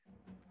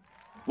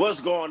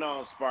What's going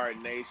on,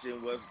 Spartan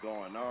Nation? What's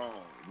going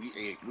on?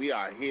 We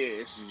are here.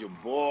 This is your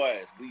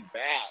boys. We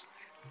back.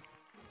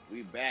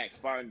 We back.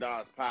 Spartan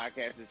Dogs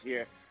Podcast is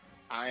here.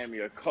 I am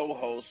your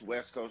co-host,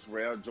 West Coast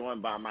Rail,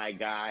 joined by my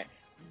guy,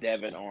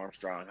 Devin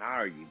Armstrong. How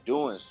are you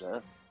doing,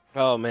 sir?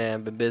 Oh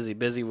man, been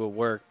busy with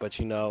work, but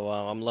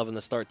I'm loving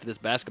the start to this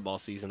basketball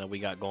season that we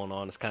got going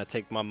on. It's kind of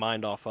taking my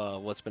mind off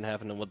what's been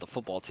happening with the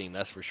football team,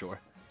 that's for sure.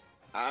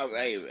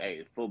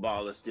 Hey,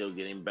 football is still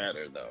getting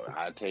better, though.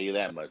 I'll tell you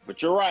that much.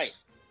 But you're right.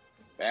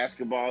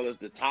 Basketball is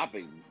the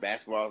topic.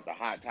 Basketball is the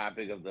hot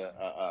topic of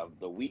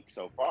the week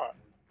so far.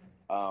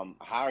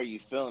 How are you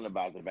feeling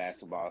about the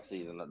basketball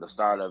season at the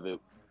start of it?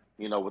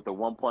 With the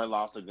 1 point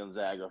loss to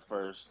Gonzaga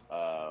first,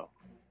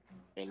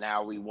 and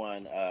now we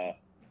won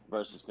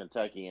versus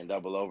Kentucky in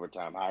double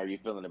overtime. How are you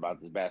feeling about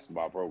this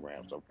basketball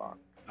program so far?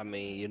 I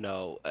mean,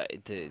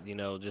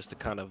 just to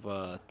kind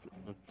of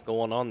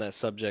going on that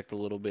subject a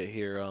little bit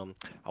here.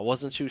 I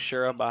wasn't too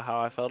sure about how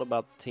I felt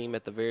about the team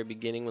at the very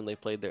beginning when they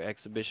played their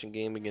exhibition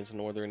game against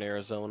Northern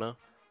Arizona.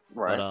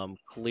 But Right.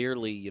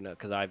 clearly,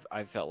 because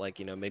I felt like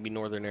maybe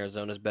Northern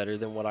Arizona is better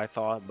than what I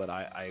thought, but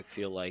I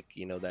feel like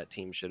that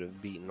team should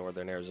have beaten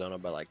Northern Arizona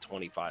by like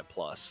 25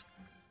 plus.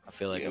 I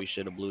feel like Yep. we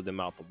should have blew them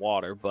out the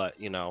water, but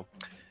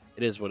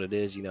it is what it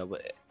is,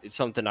 But it's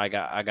something I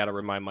got to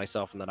remind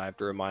myself, and that I have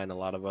to remind a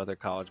lot of other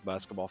college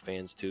basketball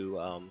fans too.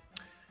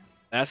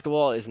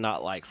 Basketball is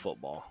not like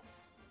football,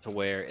 to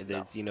where it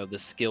No. is, the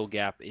skill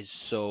gap is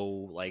so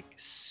like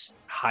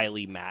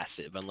highly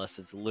massive, unless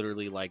it's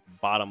literally like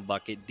bottom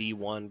bucket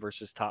D1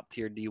 versus top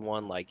tier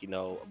D1, like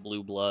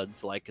blue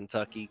bloods like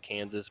Kentucky,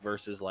 Kansas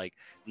versus like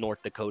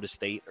North Dakota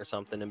State or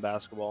something in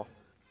basketball.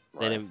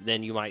 Right.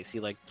 Then you might see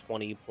like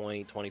 20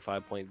 point,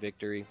 25-point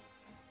victory.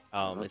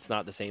 Hmm. It's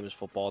not the same as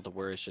football, to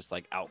where it's just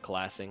like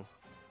outclassing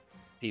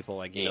people.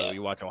 Like Yeah.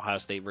 you watch Ohio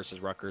State versus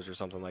Rutgers or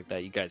something like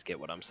that. You guys get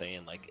what I'm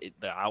saying. Like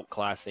the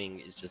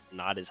outclassing is just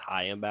not as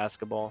high in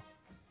basketball.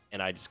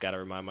 And I just got to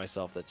remind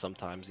myself that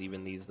sometimes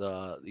even these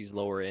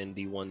lower end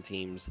D1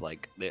 teams,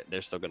 like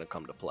they're still going to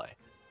come to play.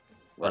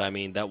 But I Right.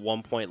 mean, that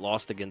 1 point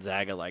loss to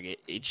Gonzaga, like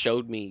it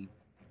showed me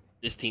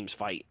this team's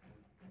fight.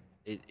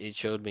 It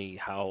showed me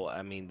how,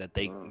 I mean, that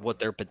they Hmm. what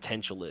their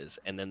potential is.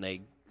 And then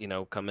they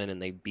come in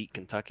and they beat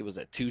Kentucky. Was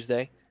that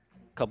Tuesday?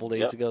 A couple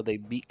days Yep. ago, they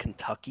beat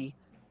Kentucky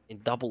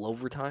in double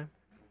overtime.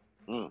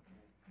 Mm.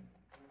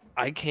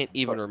 I can't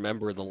even But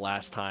remember the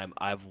last time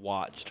I've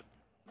watched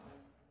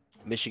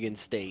Michigan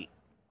State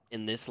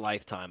in this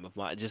lifetime of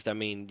my, just, I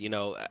mean,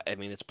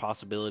 it's a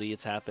possibility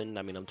it's happened.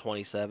 I mean, I'm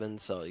 27,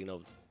 so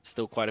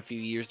still quite a few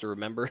years to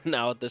remember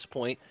now at this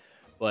point.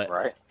 But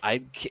right,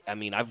 I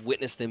mean, I've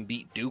witnessed them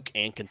beat Duke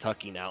and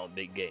Kentucky now in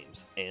big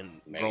games.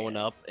 And growing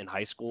man. up in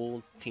high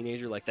school,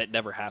 teenager, like that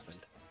never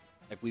happened.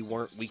 Like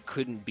we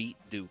couldn't beat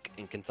Duke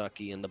and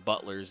Kentucky and the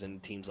Butlers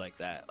and teams like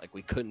that. Like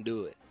we couldn't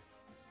do it.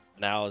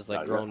 Now as No,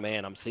 like grown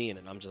man, I'm seeing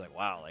it. I'm just like,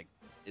 wow, like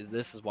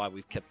this is why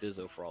we've kept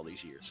Izzo for all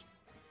these years.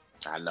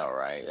 I know,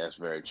 right? That's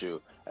very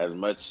true. As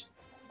much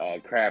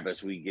crap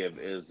as we give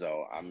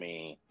Izzo, I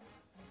mean,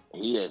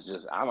 he is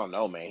just, I don't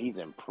know, man. He's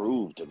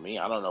improved to me.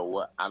 I don't know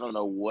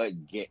what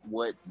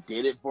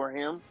did it for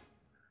him,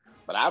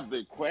 but I've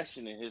been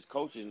questioning his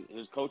coaching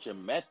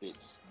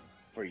methods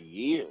for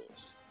years.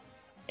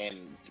 And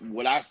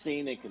what I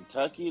seen in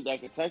Kentucky, that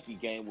Kentucky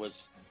game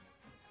was,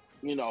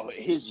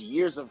 his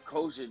years of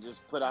coaching just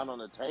put out on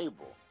the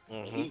table.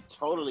 And Hmm. he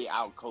totally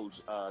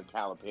outcoached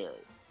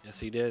Calipari, Yes,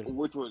 he did.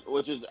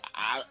 which is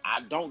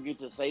I don't get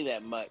to say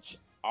that much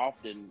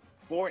often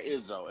for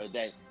Izzo, and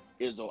that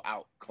Izzo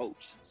out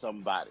coached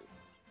somebody.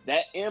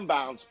 That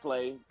inbounds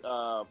play,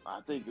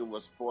 I think it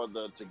was for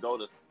the to go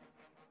to,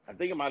 I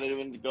think it might have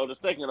even to go to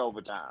second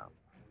overtime.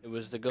 That It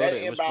was supposed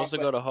inbound to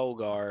play, go to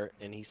Hogar,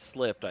 and he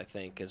slipped. I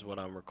think is what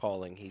I'm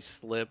recalling. He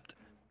slipped,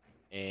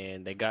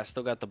 and they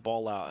still got the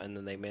ball out, and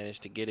then they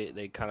managed to get it.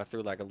 They kind of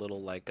threw like a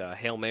little like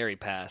Hail Mary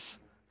pass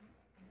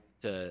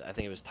to, I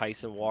think it was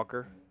Tyson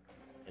Walker,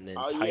 and then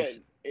oh yeah,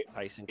 it,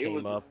 Tyson it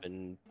came was, up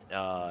and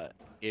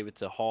gave it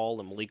to Hall,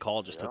 and Malik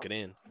Hall just yeah, took it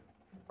in.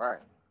 right,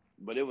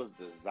 but it was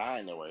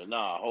designed that way.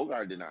 No,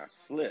 Hogarth did not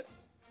slip.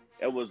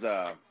 It was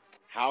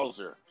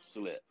Hauser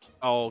slipped,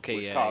 Oh, okay,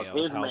 which yeah, caused yeah, it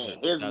was his Hauser. man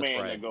his That's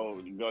man to right.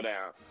 go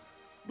down.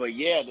 But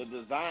yeah, the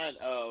design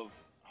of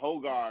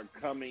Hogarth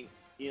coming,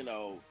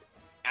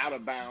 out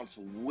of bounds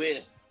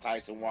with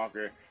Tyson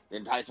Walker,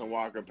 then Tyson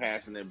Walker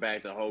passing it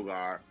back to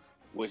Hogarth,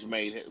 which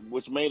made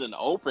an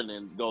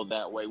opening go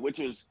that way, which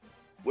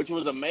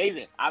was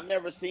amazing. I've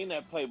never seen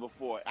that play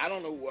before. I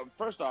don't know.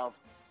 First off,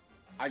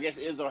 I guess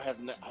Izzo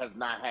has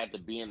not had to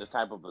be in this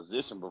type of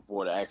position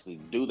before to actually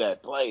do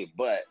that play.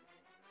 But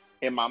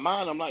in my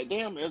mind, I'm like,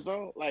 damn,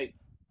 Izzo, like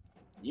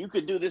you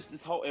could do this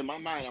whole. In my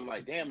mind, I'm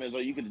like, damn,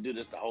 Izzo, you could do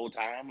this the whole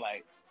time.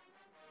 Like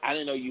I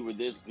didn't know you were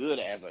this good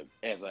as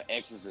a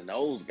X's and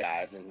O's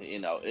guys, and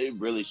it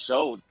really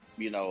showed,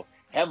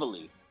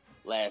 heavily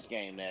last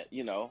game that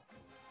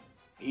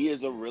he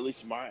is a really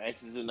smart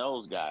X's and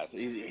O's guy. So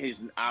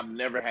he's I've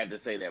never had to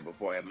say that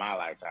before in my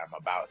lifetime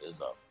about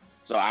Izzo.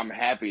 So I'm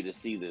happy to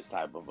see this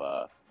type of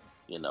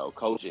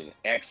coaching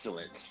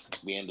excellence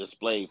being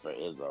displayed for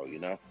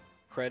Izzo.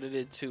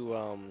 Credited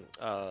to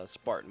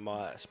Spartan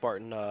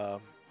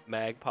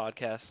Mag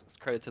podcast.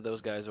 Credit to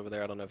those guys over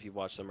there. I don't know if you've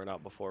watched them or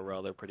not before.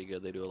 Well, they're pretty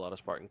good. They do a lot of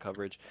Spartan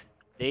coverage.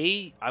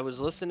 I was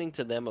listening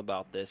to them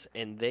about this,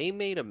 and they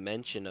made a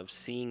mention of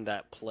seeing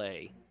that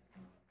play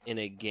in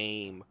a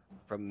game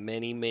from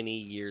many, many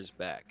years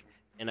back.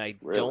 And I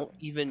Really? don't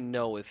even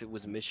know if it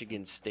was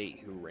Michigan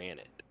State who ran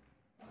it.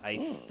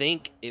 I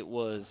think it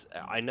was.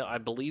 I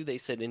believe they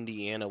said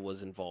Indiana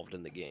was involved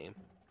in the game,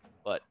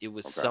 but it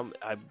was Okay.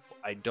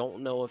 I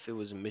don't know if it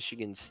was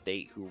Michigan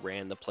State who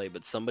ran the play,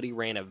 but somebody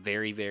ran a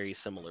very, very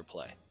similar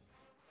play.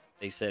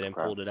 They said and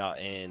Okay. pulled it out,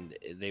 and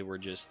they were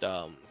just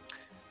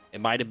it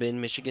might have been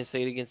Michigan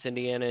State against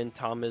Indiana and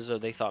Tom Izzo.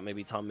 They thought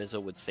maybe Tom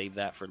Izzo would save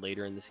that for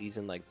later in the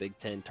season, like Big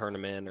Ten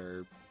tournament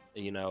or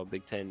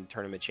Big Ten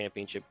tournament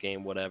championship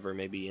game, whatever,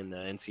 maybe in the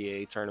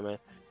NCAA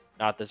tournament.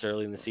 Not this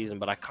early in the season,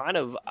 but I kind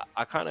of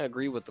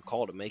agree with the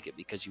call to make it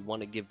because you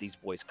want to give these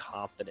boys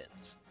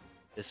confidence.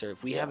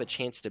 If we Yeah. have a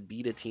chance to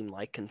beat a team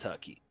like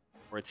Kentucky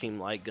or a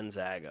team like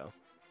Gonzaga,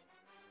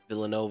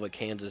 Villanova,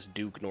 Kansas,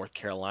 Duke, North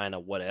Carolina,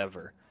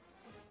 whatever,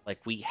 like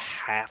we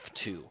have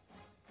to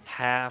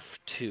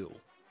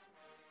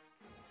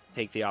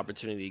take the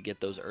opportunity to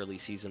get those early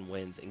season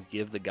wins and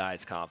give the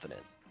guys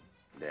confidence.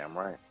 Damn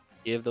right.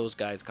 Give those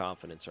guys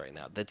confidence right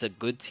now. That's a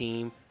good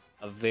team,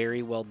 a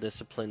very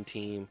well-disciplined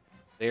team,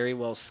 very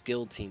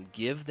well-skilled team.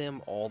 Give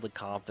them all the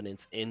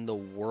confidence in the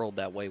world.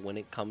 That way, when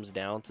it comes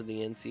down to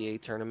the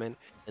NCAA tournament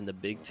and the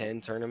Big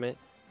Ten tournament,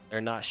 they're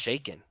not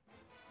shaken.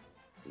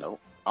 Nope.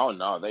 Oh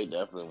no, they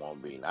definitely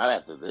won't be. Not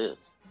after this.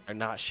 They're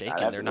not Not shaken.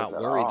 after They're this not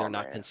at worried. all, They're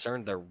not man.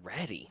 concerned. They're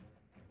ready.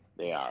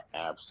 They are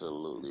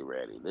absolutely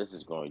ready. This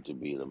is going to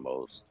be the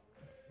most.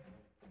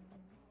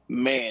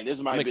 Man, this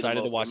might I'm be the excited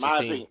to most. watch In this my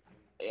team. opinion,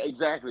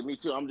 exactly. Me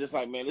too. I'm just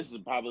like, man, this is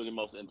probably the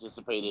most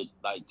anticipated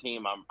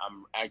team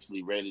I'm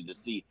actually ready to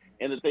see.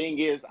 And the thing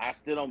is, I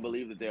still don't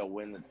believe that they'll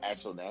win the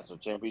actual national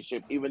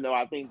championship, even though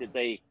I think that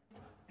they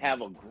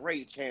have a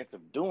great chance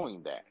of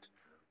doing that.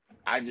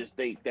 I just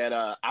think that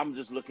I'm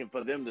just looking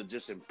for them to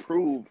just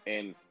improve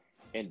and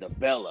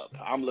develop.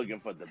 I'm looking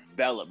for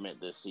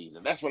development this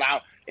season. That's what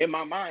in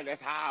my mind,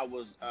 that's how I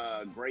was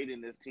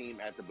grading this team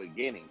at the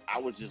beginning. I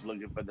was just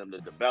looking for them to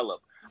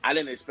develop. I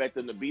didn't expect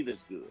them to be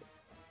this good.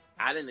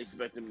 I didn't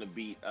expect them to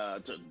be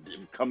to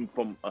come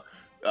from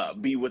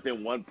be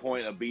within 1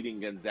 point of beating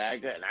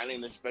Gonzaga, and I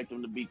didn't expect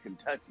them to beat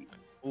Kentucky.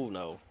 Oh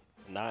no,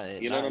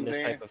 not You know what in I'm this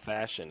saying? type of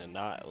fashion, and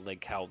not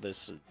like how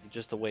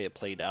just the way it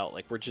played out.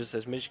 Like we're just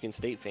as Michigan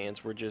State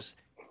fans, we're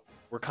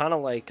kind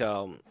of like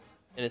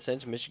in a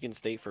sense Michigan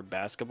State for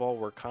basketball.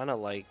 We're kind of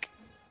like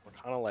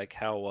how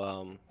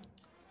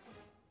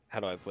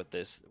do I put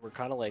this? We're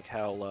kind of like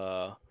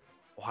how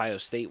Ohio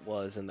State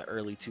was in the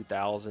early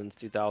 2000s,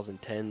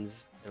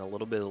 2010s, and a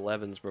little bit of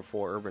 11s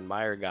before Urban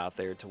Meyer got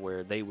there, to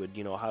where they would,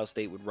 Ohio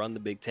State would run the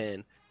Big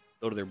Ten,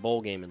 go to their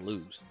bowl game and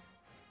lose.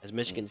 As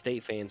Michigan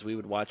State fans, we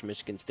would watch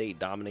Michigan State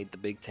dominate the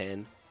Big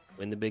Ten,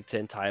 win the Big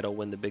Ten title,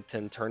 win the Big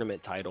Ten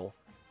tournament title,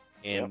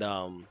 and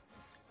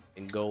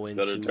go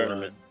into the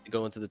tournament.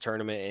 the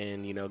tournament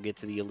and get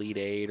to the Elite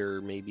Eight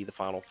or maybe the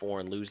Final Four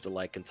and lose to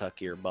like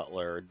Kentucky or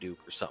Butler or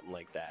Duke or something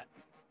like that.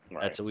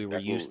 Right. That's what we were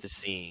used to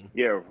seeing.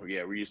 Yeah,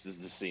 we're used to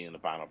just seeing the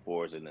Final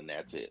Fours, and then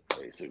that's it,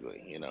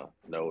 basically. No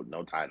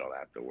title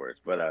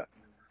afterwards. But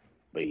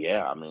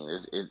yeah, I mean,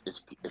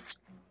 it's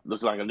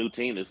looks like a new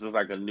team. This looks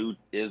like a new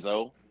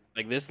Izzo.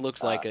 Like this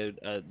looks like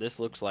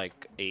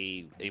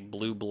a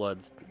blue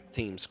blood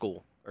team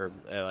school, or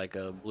like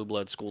a blue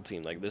blood school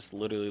team. Like this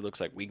literally looks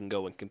like we can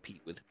go and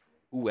compete with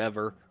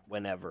whoever,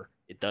 whenever.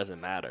 It doesn't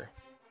matter.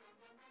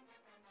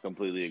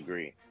 Completely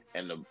agree.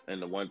 And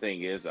the one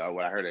thing is,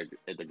 what I heard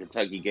at the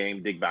Kentucky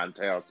game, Dick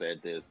Vitale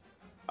said this,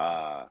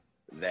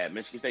 that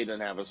Michigan State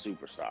doesn't have a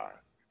superstar.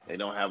 They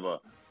don't have a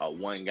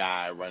one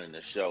guy running the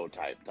show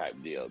type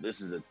deal.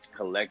 This is a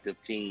collective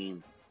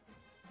team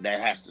that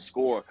has to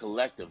score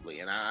collectively,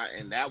 and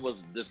that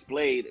was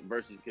displayed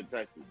versus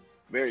Kentucky.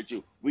 Very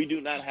true. We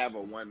do not have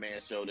a one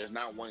man show. There's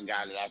not one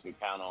guy that I could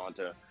count on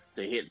to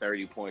hit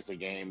 30 points a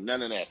game.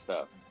 None of that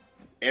stuff.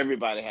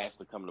 Everybody has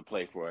to come to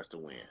play for us to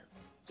win.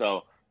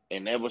 So.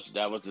 And that was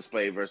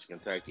displayed versus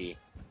Kentucky,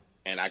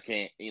 and I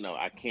can't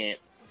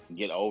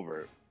get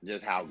over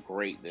just how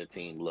great the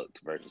team looked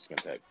versus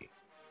Kentucky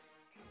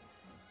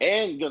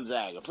and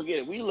Gonzaga. Forget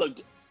it, we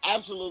looked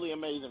absolutely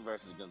amazing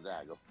versus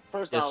Gonzaga.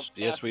 First off,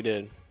 yes, we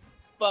did.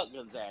 Fuck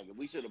Gonzaga,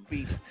 we should have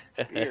beat them.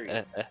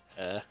 Period.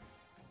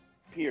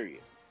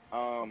 Period.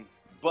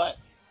 But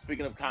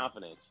speaking of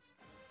confidence,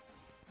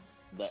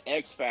 the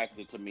X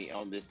factor to me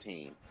on this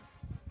team,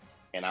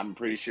 and I'm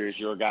pretty sure it's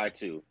your guy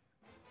too.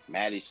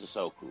 Mady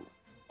Sissoko.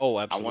 Oh,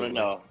 absolutely. I want to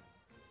know,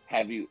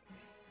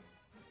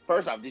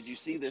 first off, did you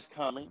see this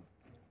coming?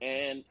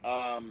 And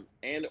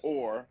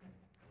or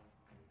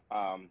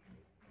have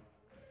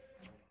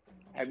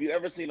you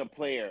ever seen a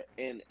player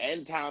in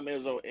Tom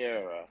Izzo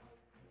era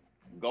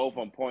go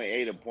from point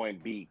A to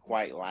point B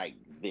quite like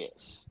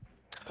this?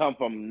 Come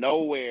from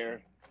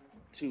nowhere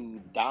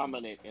to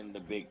dominant in the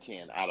Big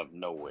Ten out of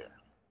nowhere.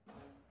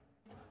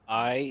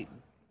 I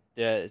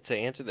to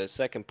answer the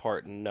second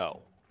part,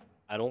 no.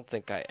 I don't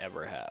think I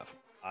ever have.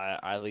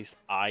 At least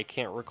I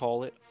can't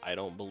recall it. I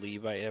don't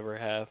believe I ever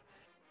have.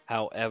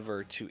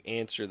 However, to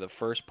answer the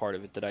first part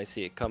of it, did I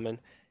see it coming?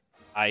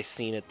 I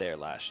seen it there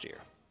last year.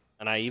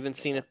 And I even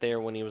seen Yeah. it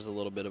there when he was a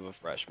little bit of a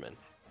freshman.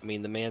 I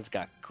mean, the man's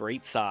got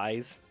great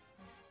size.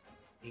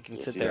 He can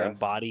Yes, sit he there and does.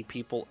 body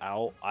people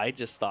out. I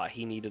just thought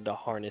he needed to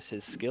harness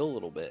his skill a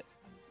little bit.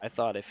 I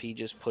thought if he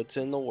just puts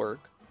in the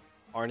work,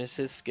 harness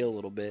his skill a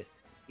little bit,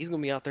 he's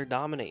gonna be out there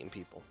dominating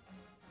people.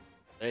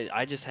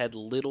 I just had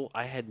little,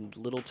 I had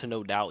little to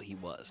no doubt he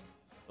was.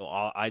 So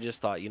I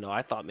just thought,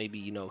 I thought maybe,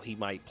 he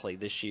might play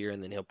this year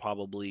and then he'll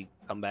probably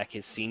come back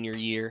his senior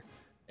year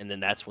and then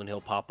that's when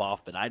he'll pop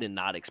off. But I did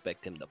not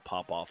expect him to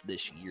pop off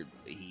this year the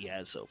way he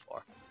has so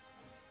far.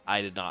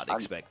 I did not I'm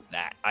expect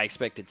that. I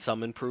expected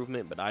some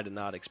improvement, but I did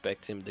not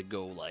expect him to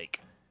go like,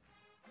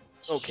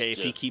 okay,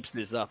 if he just keeps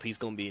this up, he's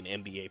going to be an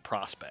NBA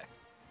prospect.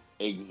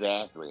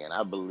 exactly, and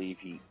I believe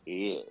he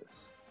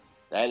is.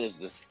 That is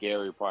the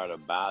scary part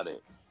about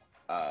it.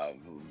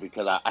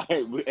 Because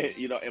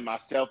in my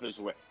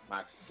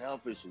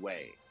selfish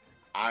way,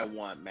 I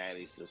want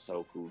Manny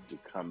Sissoko to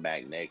come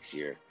back next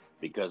year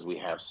because we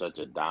have such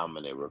a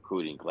dominant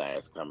recruiting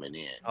class coming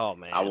in. Oh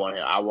I man, want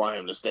him. I want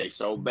him to stay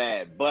so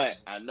bad, but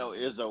I know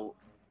Izzo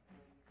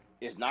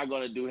is not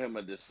going to do him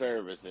a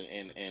disservice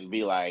and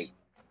be like,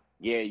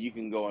 yeah, you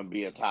can go and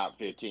be a top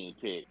 15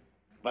 pick.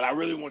 But I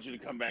really want you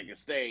to come back and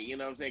stay. You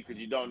know what I'm saying?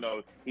 Because you don't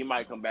know, he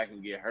might come back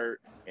and get hurt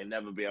and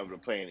never be able to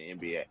play in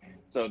the NBA.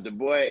 So the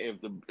boy,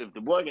 if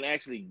the boy can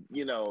actually,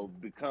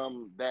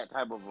 become that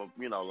type of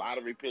a,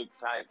 lottery pick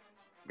type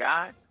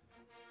guy,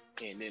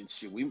 and then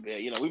shoot, we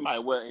might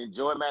well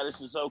enjoy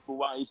Madison Sokol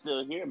while he's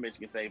still here,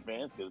 Michigan State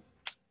fans, because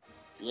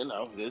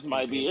this he,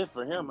 might he, be it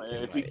for him.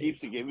 And if he,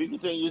 if he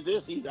continues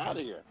this, he's out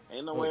of here.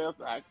 Ain't no way else.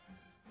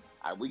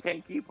 We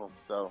can't keep him.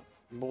 So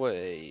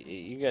boy,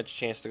 you got your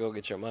chance to go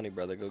get your money,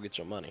 brother. Go get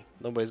your money.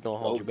 Nobody's gonna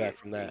hold go you back get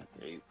from that.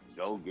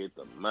 go get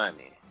the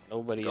money.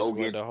 Nobody is Go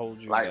going get to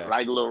hold you like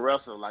back. Lil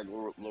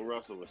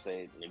Russell would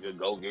say, nigga,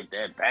 go get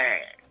that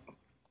bag.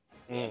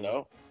 You Mm,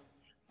 know,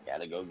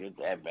 gotta go get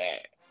that bag.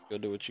 go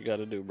do what you got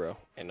to do, bro.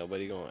 Ain't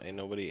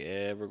nobody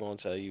ever gonna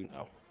tell you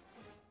no.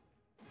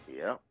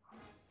 Yeah.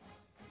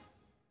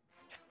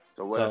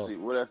 So what else? So,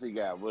 What else he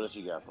got? What else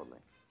you got for me?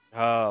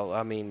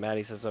 I mean,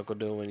 Matty says Uncle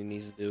doing what he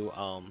needs to do.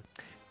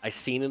 I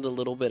seen it a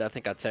little bit. I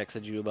think I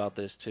texted you about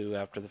this too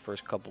after the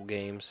first couple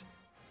games.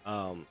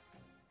 Um,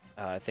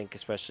 I think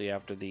especially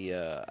after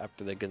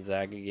the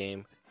Gonzaga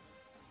game,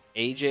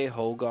 AJ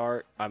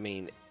Hogarth. I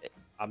mean,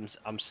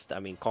 I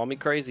mean, call me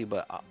crazy,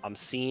 but I'm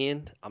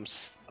seeing. I'm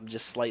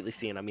just slightly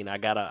seeing. I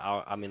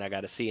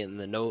gotta see it in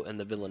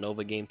the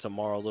Villanova game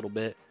tomorrow a little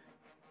bit.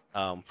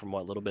 From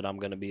what little bit I'm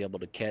gonna be able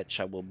to catch,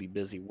 I will be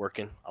busy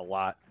working a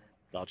lot,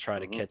 but I'll try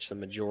to Hmm. catch the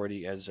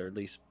majority or at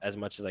least as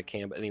much as I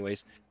can. But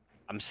anyways,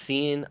 I'm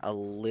seeing a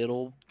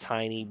little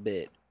tiny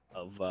bit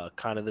of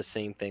kind of the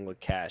same thing with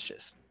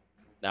Cassius.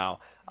 Now,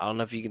 I don't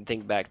know if you can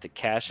think back to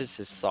Cassius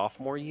his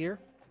sophomore year.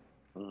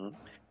 Hmm.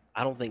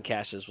 I don't think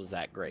Cassius was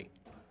that great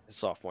his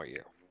sophomore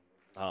year.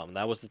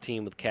 That was the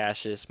team with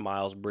Cassius,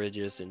 Miles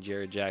Bridges, and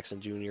Jared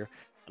Jackson Jr.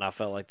 And I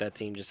felt like that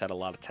team just had a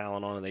lot of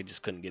talent on it. They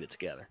just couldn't get it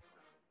together.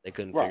 They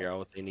couldn't Right. figure out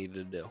what they needed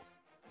to do.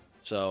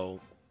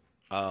 So,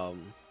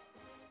 um,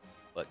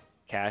 but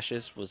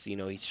Cassius was,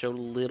 he showed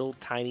a little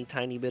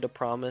tiny bit of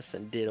promise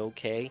and did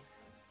okay.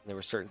 There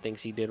were certain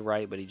things he did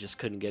right, but he just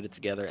couldn't get it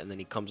together. And then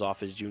he comes off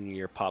his junior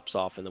year, pops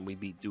off, and then we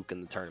beat Duke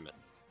in the tournament.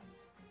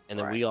 And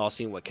then Right. we all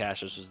seen what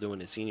Cassius was doing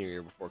his senior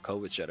year before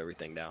COVID shut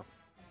everything down.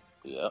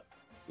 Yep.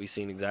 We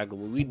seen exactly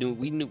what we knew.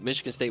 We knew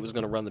Michigan State was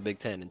going to run the Big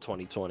Ten in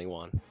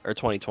 2021 or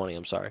 2020.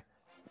 I'm sorry.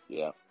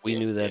 Yeah. We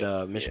knew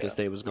that Michigan Yeah.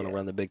 State was going to Yeah.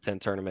 run the Big Ten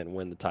tournament and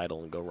win the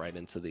title and go right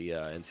into the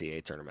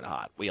NCAA tournament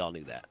hot. We all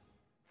knew that.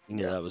 We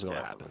knew Yeah. that was going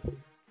to Definitely.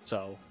 happen.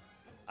 So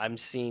I'm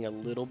seeing a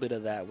little bit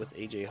of that with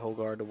AJ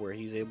Hogarth, where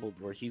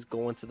he's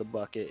going to the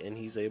bucket and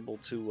he's able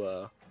to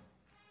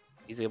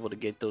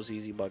get those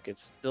easy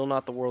buckets. Still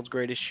not the world's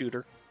greatest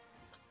shooter,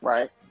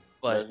 Right.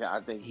 but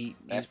I think he's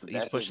that's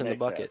his pushing the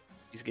next step. bucket.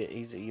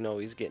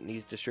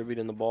 He's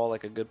distributing the ball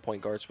like a good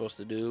point guard's supposed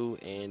to do,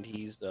 and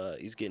he's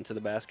getting to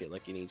the basket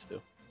like he needs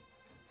to.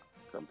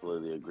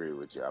 Completely agree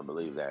with you. I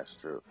believe that's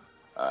true.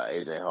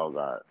 AJ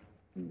Hogarth.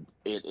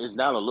 It is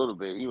not a little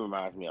bit. He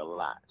reminds me a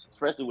lot,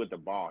 especially with the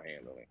ball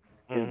handling.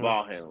 His Hmm.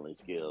 ball handling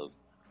skills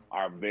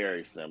are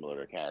very similar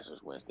to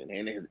Cassius Winston,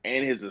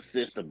 and his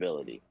assist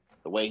ability,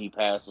 the way he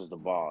passes the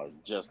ball, is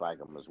just like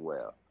him as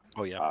well.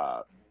 Oh yeah.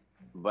 Uh,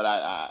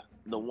 but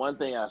the one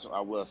thing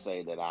I will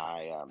say that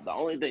the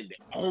only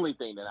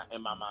thing that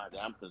in my mind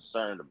that I'm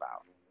concerned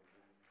about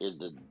is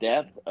the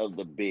depth of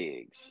the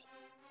bigs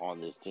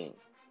on this team.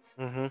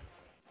 Hmm.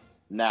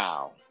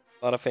 Now,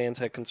 A lot of fans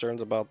had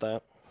concerns about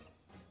that.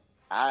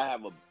 I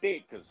have a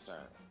big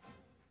concern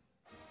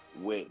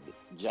with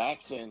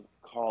Jackson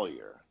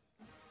Collier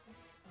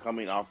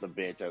coming off the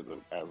bench as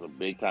a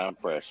big time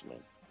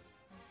freshman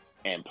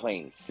and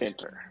playing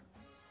center.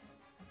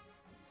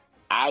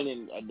 I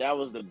didn't. That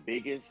was the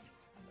biggest.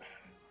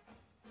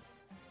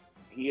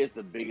 he is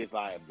the biggest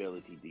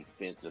liability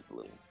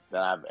defensively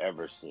that I've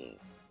ever seen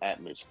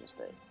at Michigan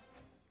State.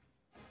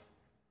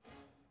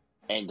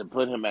 And to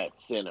put him at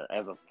center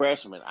as a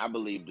freshman, I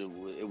believed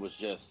it was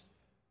just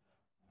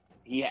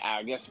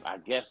I guess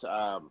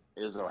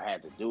Izzo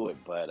had to do it,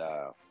 but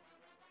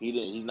he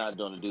didn't. He's not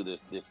going to do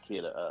this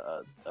kid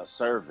a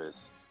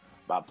service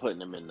by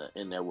putting him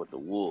in there with the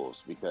Wolves,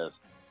 because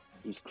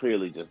he's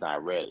clearly just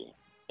not ready.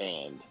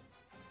 And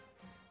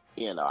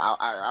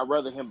I'd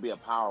rather him be a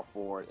power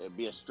forward and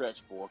be a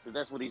stretch forward, because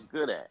that's what he's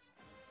good at.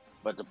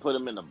 But to put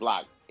him in the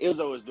block,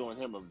 Izzo is doing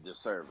him a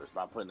disservice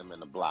by putting him in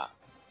the block.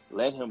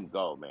 Let him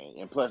go, man.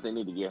 And plus, they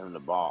need to give him the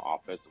ball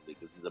offensively,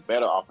 because he's a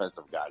better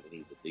offensive guy than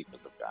he's a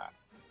defensive guy.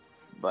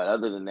 But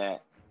other than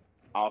that,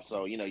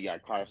 also, you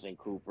got Carson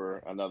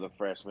Cooper, another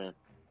freshman.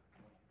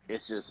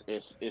 It's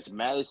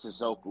Mady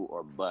Sissoko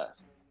or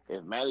bust.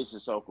 If Mady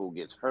Sissoko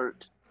gets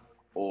hurt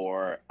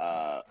or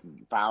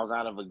fouls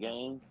out of a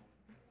game,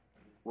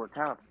 we're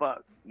kind of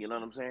fucked. You know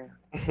what I'm saying?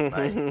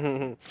 Like,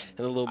 in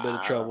a little bit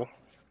of trouble.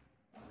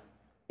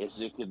 It's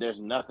just there's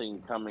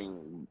nothing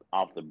coming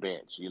off the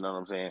bench. You know what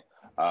I'm saying?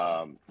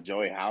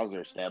 Joey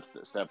Hauser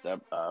stepped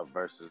up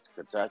versus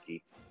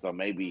Kentucky, so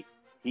maybe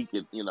he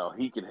could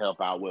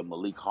help out with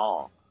Malik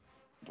Hall.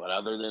 But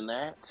other than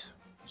that,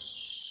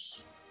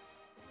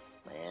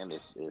 man,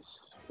 it's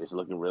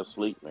looking real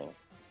sleek, man.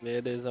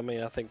 It is. I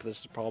mean, I think this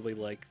is probably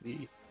like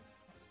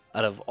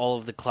out of all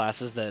of the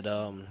classes that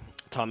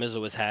Tom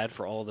Izzo has had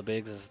for all the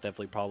bigs, this is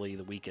definitely probably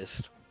the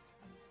weakest.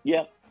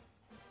 Yeah,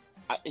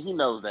 he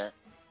knows that.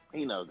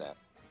 He knows that.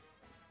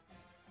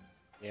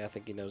 Yeah, I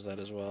think he knows that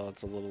as well.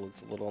 It's a little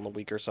on the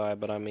weaker side,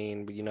 but I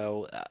mean,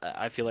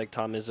 I feel like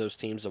Tom Izzo's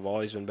teams have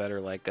always been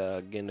better. Like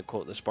again, to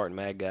quote the Spartan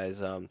Mag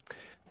guys,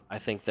 I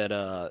think that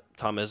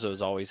Tom Izzo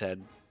has always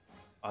had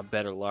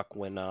better luck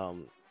when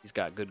he's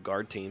got good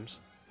guard teams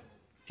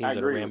that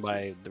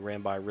are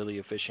ran by really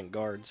efficient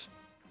guards.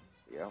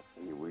 Yeah,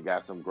 we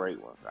got some great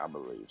ones, I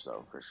believe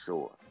so, for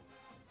sure.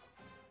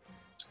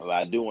 Well,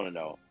 I do want to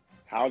know,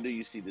 how do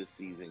you see this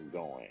season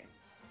going?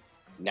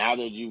 Now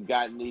that you've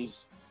gotten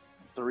these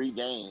 3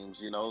 games,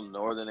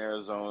 Northern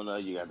Arizona,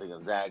 you got the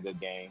Gonzaga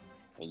game,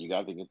 and you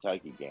got the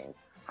Kentucky game.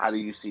 How do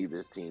you see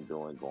this team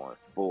doing going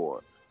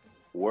forward?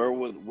 Where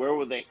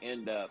will they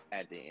end up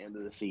at the end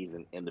of the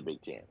season in the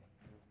Big Ten?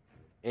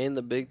 In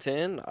the Big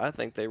Ten, I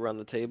think they run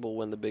the table,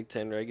 win the Big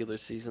Ten regular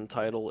season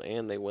title,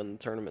 and they win the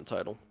tournament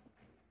title.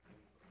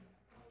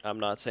 I'm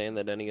not saying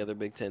that any other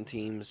Big Ten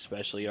teams,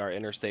 especially our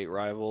interstate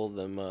rival,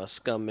 them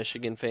scum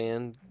Michigan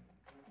fan,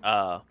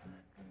 I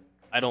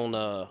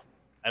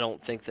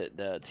don't think that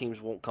the teams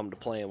won't come to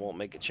play and won't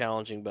make it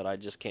challenging, but I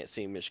just can't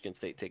see Michigan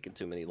State taking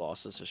too many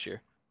losses this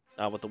year.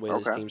 Not with the way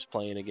this team's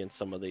playing against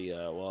some of the,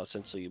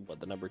 essentially,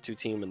 the number 2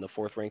 team and the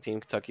 4th ranked team.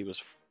 Kentucky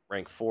was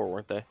ranked 4,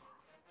 weren't they?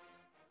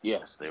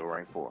 Yes, they were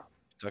ranked 4.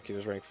 Kentucky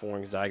was ranked 4,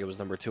 and Gonzaga was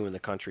number 2 in the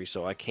country,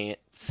 so I can't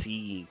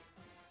see,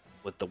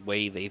 with the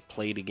way they've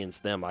played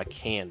against them, I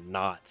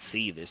cannot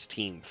see this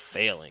team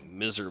failing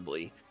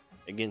miserably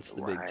against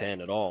the Big Ten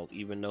at all,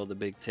 even though the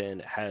Big Ten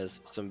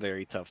has some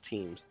very tough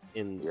teams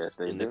in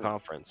the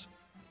conference.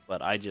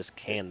 But I just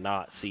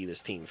cannot see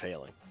this team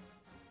failing.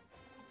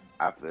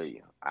 I feel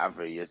you. I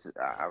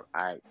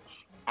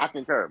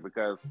concur,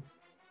 because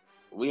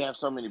we have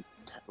so much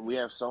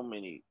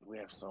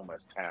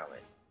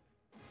talent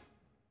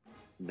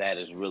that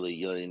is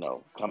really,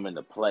 come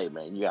into play,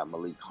 man. You got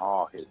Malik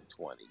Hall hitting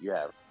 20. You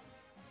have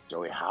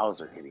Joey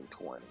Hauser hitting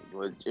 20.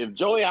 If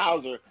Joey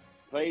Hauser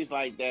plays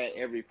like that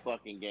every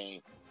fucking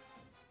game,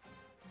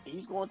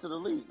 he's going to the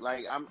league.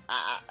 Like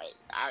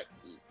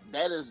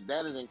that is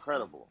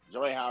incredible.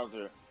 Joey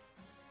Hauser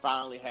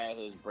finally had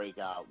his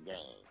breakout game,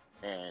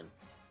 and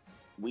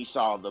we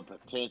saw the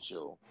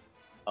potential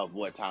of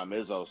what Tom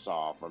Izzo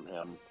saw from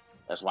him.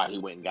 That's why he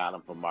went and got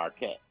him from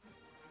Marquette.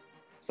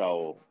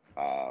 So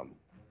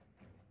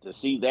to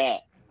see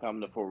that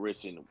come to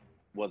fruition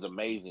was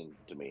amazing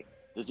to me.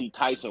 To see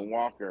Tyson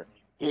Walker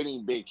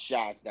hitting big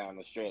shots down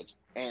the stretch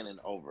and in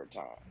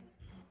overtime,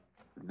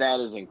 that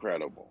is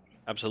incredible.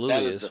 Absolutely,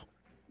 that is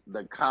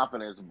the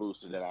confidence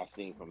booster that I've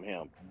seen from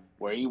him,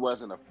 where he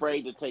wasn't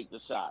afraid to take the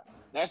shot.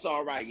 That's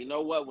all right. You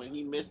know what? When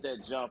he missed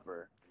that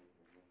jumper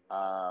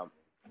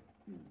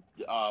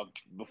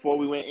before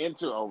we went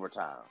into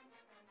overtime,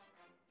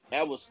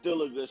 that was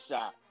still a good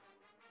shot.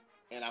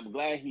 And I'm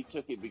glad he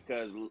took it,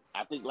 because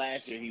I think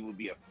last year he would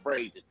be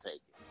afraid to take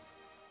it,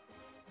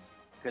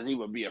 because he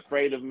would be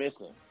afraid of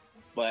missing.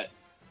 But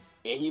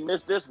he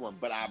missed this one,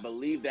 but I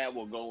believe that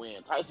will go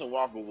in. Tyson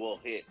Walker will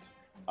hit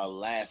a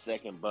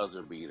last-second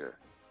buzzer beater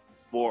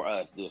for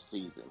us this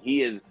season.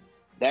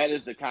 That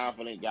is the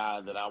confident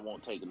guy that I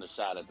want taking the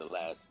shot at the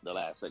last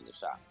second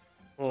shot.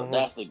 So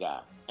that's the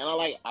guy. And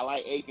I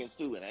like Akins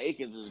too. And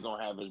Akins is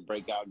gonna have his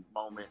breakout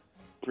moment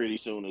pretty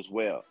soon as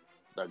well.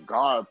 The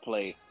guard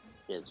play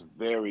is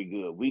very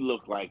good. We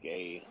look like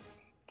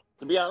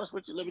to be honest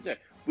with you, let me tell you,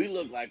 we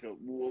look like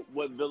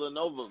what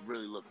Villanova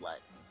really looked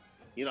like,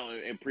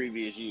 in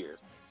previous years.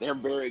 They're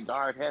very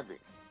guard heavy.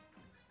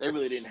 they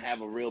really didn't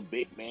have a real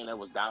big man that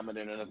was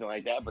dominant or nothing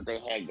like that, but they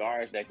had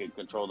guards that could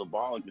control the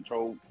ball and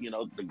control,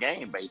 the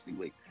game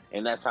basically,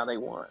 and that's how they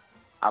won.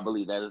 I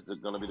believe that is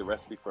going to be the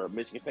recipe for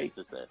Michigan State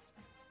success.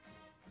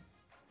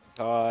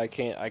 I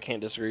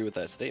can't disagree with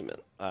that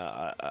statement.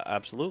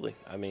 Absolutely.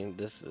 I mean,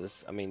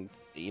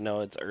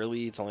 it's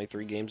early. It's only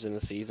 3 games in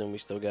the season. We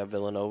still got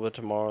Villanova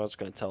tomorrow. It's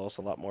going to tell us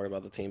a lot more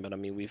about the team. But I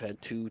mean, we've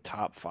had 2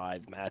 top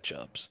 5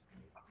 matchups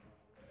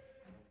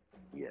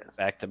Yes.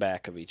 back to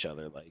back of each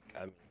other. Like,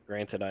 I mean,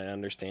 granted, I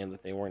understand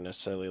that they weren't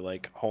necessarily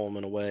like home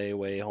and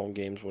away home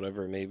games,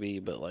 whatever it may be.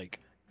 But like,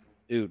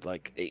 dude,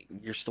 like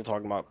you're still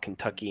talking about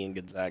Kentucky and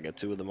Gonzaga,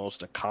 2 of the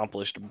most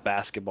accomplished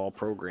basketball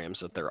programs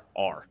that there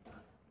are.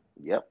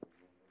 Yep.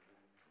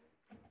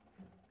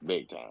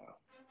 Big time.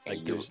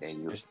 Like, there's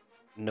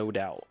no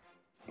doubt.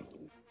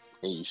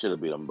 And you should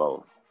have beat them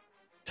both.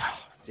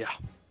 Yeah,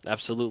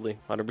 absolutely,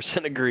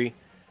 100% agree.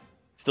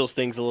 Still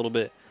stings a little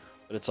bit,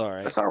 but it's all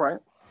right. It's all right.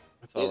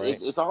 It's all right.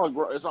 It's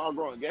all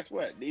growing. Guess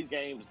what? These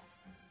games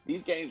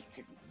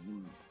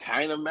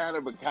kind of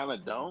matter, but kind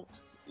of don't.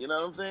 You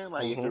know what I'm saying?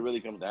 Like if it really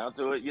comes down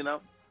to it,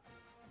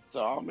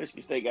 So all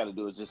Michigan State got to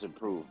do is just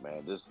improve,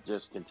 man.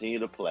 Just continue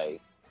to play,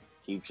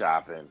 keep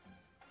chopping,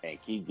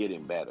 and keep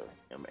getting better.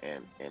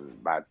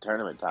 And by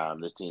tournament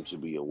time, this team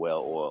should be a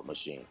well-oiled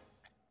machine.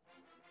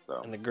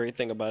 So. And the great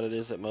thing about it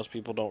is that most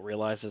people don't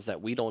realize is that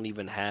we don't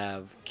even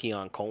have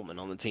Keon Coleman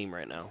on the team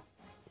right now.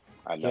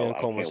 I know.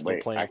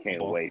 I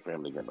can't wait for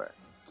him to get back.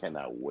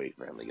 Cannot wait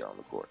for him to get on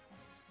the court.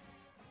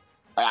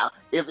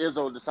 If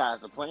Izzo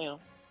decides to play him,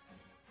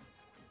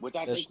 which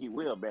I think he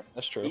will, man.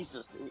 That's true.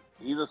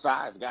 He's a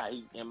size guy.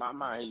 In my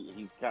mind,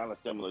 he's kind of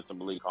similar to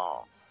Malik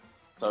Hall.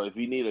 So if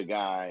you need a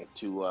guy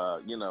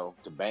to,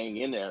 to bang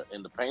in there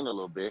in the paint a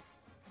little bit,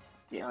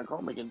 Keon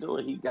Coleman can do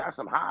it. He got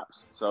some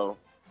hops. So,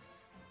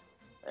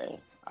 hey,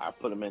 I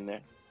put him in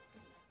there.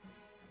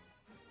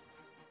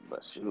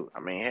 But shoot, I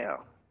mean,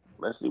 hell,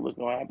 let's see what's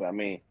going to happen. I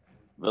mean,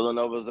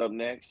 Villanova's up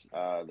next.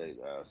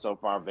 So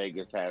far,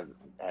 Vegas has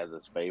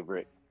its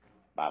favorite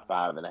by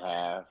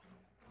 5.5,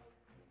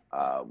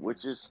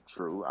 which is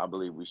true. I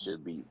believe we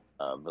should beat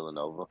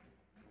Villanova.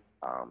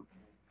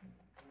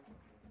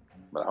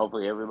 But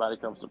hopefully everybody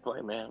comes to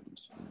play, man.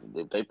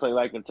 If they play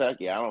like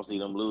Kentucky, I don't see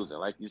them losing.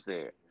 Like you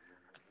said,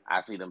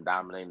 I see them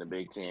dominating the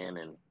Big Ten,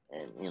 and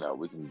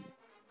we can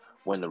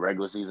win the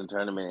regular season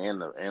tournament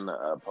and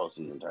the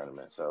postseason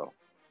tournament. So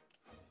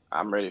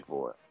I'm ready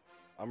for it.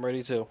 I'm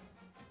ready too.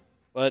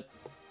 But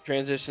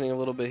transitioning a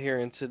little bit here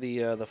into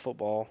the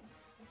football,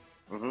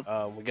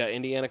 we got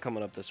Indiana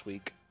coming up this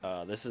week.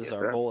 This is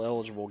our bowl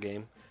eligible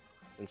game.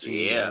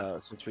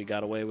 Since we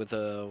got away with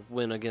a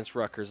win against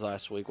Rutgers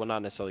last week. Well,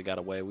 not necessarily got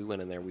away. We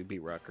went in there. We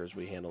beat Rutgers.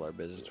 We handled our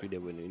business. We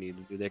did what we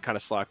needed to do. They kind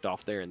of slacked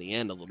off there in the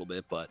end a little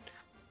bit, but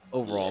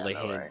overall they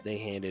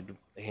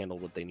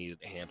handled what they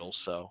needed to handle.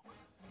 So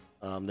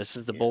this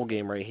is the bowl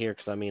game right here.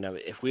 Because I mean,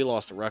 if we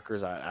lost to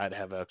Rutgers, I'd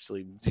have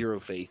actually zero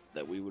faith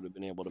that we would have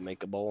been able to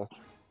make a bowl.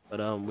 But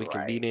we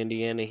can beat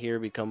Indiana here,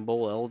 become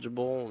bowl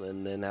eligible,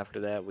 and then after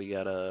that we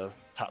got a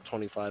top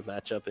 25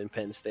 matchup in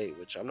Penn State,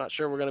 which I'm not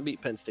sure we're going to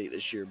beat Penn State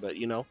this year, but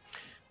we'll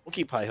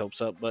keep high hopes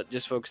up. But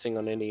just focusing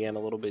on Indiana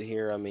a little bit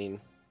here, I mean,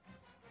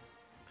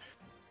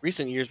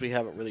 recent years we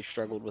haven't really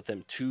struggled with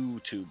them too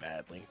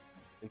badly.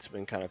 It's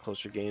been kind of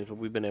closer games, but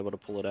we've been able to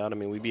pull it out. I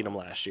mean, we beat them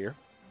last year.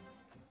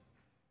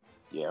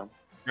 Yeah.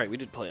 Right, we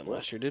did play them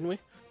last year, didn't we?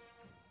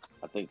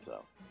 I think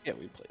so. Yeah,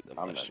 we played them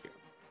last year.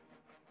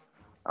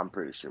 I'm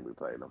pretty sure we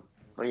played them.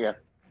 But yeah,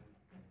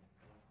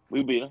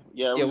 we beat them.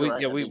 Yeah,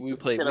 we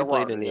played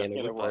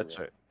Indiana. That's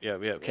right. Yeah.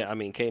 I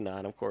mean,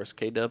 K9, of course.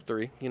 K-Dub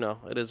 3.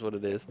 It is what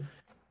it is.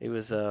 He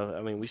was. I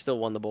mean, we still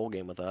won the bowl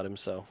game without him.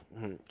 So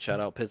shout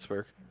out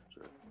Pittsburgh.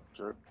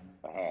 True.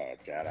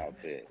 Shout out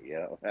Pitt.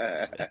 Yeah.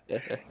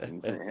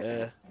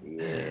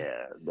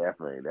 Yeah,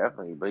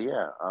 definitely. But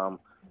yeah,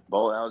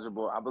 bowl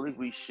eligible. I believe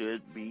we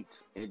should beat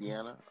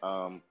Indiana.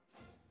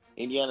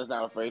 Indiana's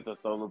not afraid to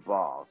throw the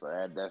ball, so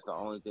that's the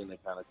only thing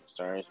that kind of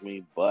concerns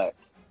me. But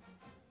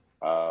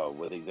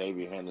with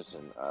Xavier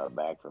Henderson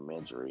back from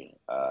injury,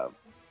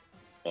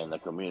 and the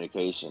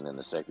communication in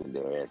the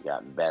secondary has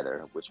gotten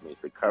better, which means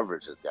the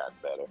coverage has gotten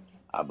better,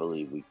 I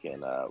believe we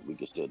can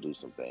still do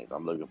some things.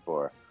 I'm looking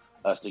for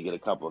us to get a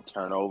couple of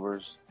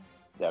turnovers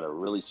that'll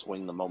really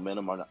swing the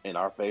momentum in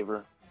our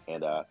favor,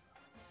 and I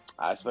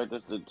expect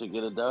us to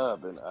get a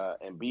dub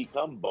and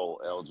become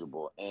bowl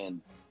eligible, and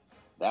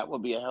that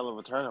would be a hell of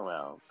a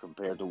turnaround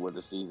compared to what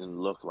the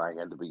season looked like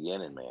at the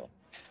beginning, man.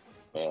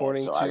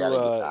 According to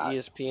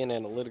ESPN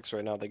Analytics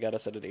right now, they got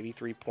us at an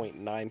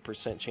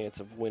 83.9% chance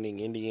of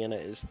winning. Indiana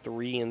is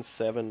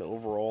 3-7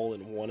 overall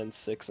and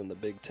 1-6 in the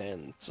Big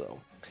Ten. So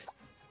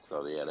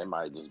yeah, they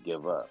might just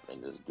give up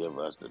and just give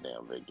us the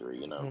damn victory.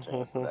 You know what I'm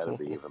saying? So that'll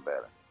be even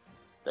better.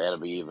 That'll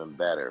be even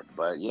better.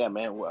 But yeah,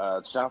 man,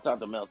 shout out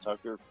to Mel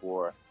Tucker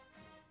for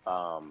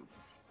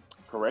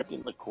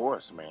correcting the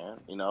course,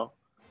 man.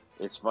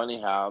 It's funny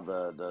how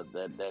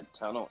that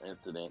tunnel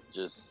incident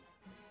just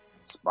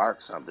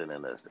sparked something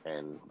in us,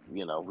 and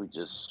we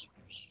just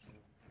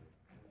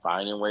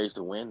finding ways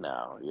to win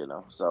now.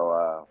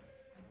 So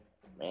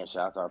Man,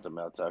 shouts out to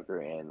Mel Tucker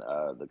and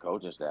the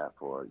coaching staff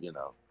for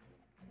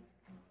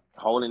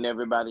holding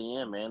everybody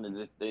in, man. And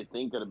this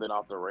thing could have been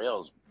off the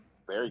rails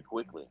very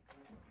quickly.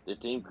 This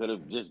team could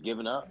have just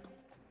given up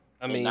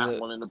I and mean, not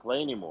wanting to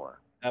play anymore.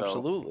 So,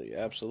 absolutely,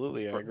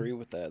 absolutely, I for, agree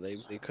with that.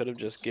 They could have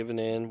just given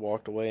in,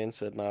 walked away, and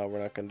said, "Nah, we're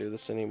not gonna do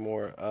this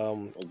anymore."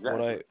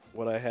 exactly.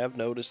 What I have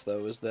noticed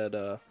though is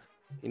that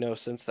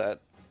since that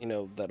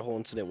whole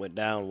incident went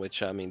down,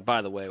 which I mean,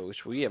 by the way,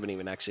 which we haven't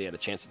even actually had a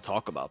chance to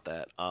talk about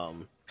that. I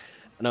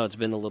know it's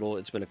been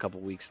a couple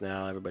weeks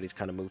now. Everybody's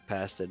kind of moved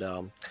past it.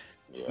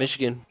 Yeah.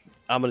 Michigan,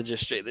 I'm gonna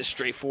just say this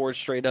straightforward,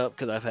 straight up,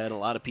 because I've had a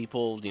lot of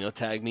people,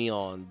 tag me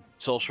on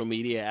social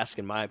media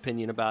asking my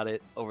opinion about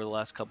it over the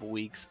last couple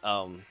weeks.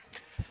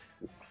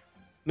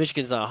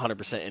 Michigan's not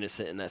 100%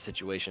 innocent in that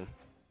situation.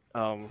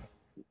 Um,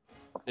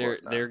 Of course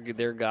not.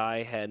 their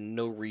guy had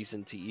no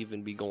reason to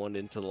even be going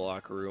into the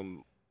locker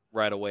room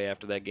right away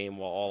after that game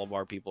while all of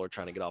our people are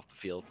trying to get off the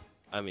field.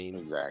 I mean,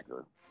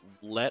 Exactly.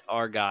 let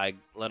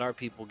our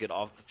people get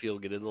off the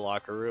field, get in the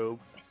locker room,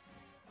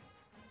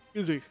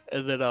 excuse me,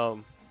 and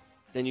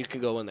then you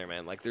can go in there,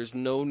 man. Like, there's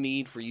no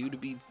need for you to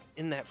be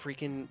in that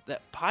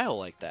pile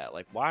like that.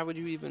 Like, why would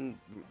you even?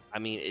 I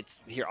mean, it's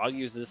here. I'll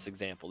use this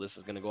example. This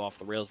is going to go off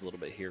the rails a little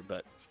bit here,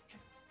 but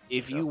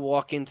if Okay. you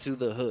walk into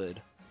the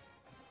hood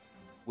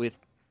with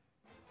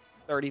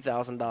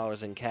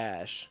 $30,000 in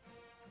cash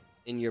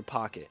in your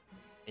pocket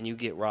and you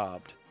get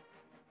robbed,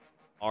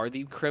 are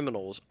the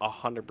criminals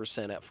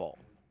 100% at fault?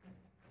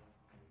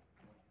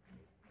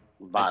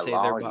 I'd By say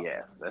they're law,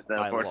 yes. That's the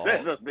by law.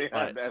 unfortunate thing.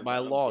 That's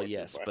By the law, unfortunate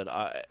yes, part.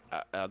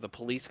 but the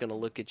police gonna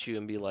look at you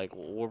and be like,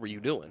 well, "What were you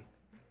doing?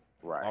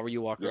 Why Right. were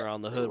you walking Yes,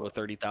 around the they hood will. with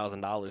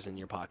 $30,000 in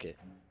your pocket?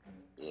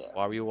 Yeah.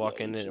 Why were you Yeah. You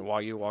walking should. why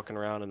are you walking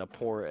around in a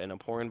poor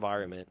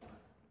environment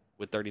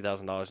with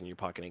 $30,000 in your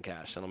pocket in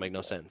cash? That don't make no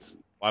Yeah. sense.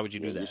 Why would you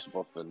Yeah. do You're that?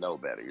 supposed to know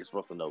better. You're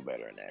supposed to know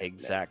better in that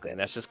Exactly, and setting.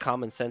 that's just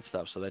common sense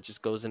stuff. So that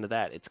just goes into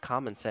that. It's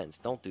common sense.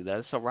 Don't do that.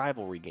 It's a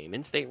rivalry game,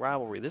 in-state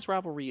rivalry. This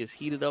rivalry is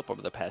heated up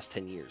over the past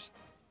 10 years.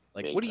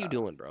 Like, Big what are you time.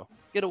 doing, bro?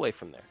 Get away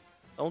from there.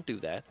 Don't do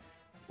that.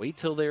 Wait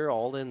till they're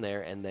all in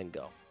there and then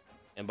go.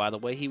 And by the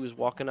way, he was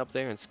walking up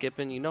there and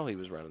skipping. You know he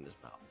was running his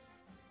mouth.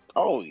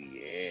 Oh You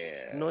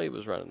yeah. know he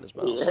was running his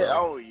mouth. Yeah. So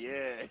Oh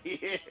yeah.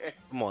 Yeah.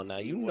 come on now.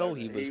 He You know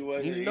he wasn't. was. He You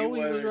wasn't. He know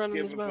he was wasn't running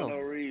his skipping for mouth. no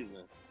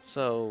reason.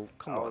 So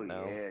come Oh on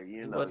now. yeah.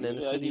 He wasn't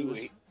innocent. He was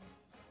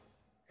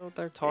out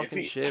there If talking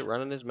he shit,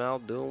 running his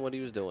mouth, doing what he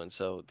was doing.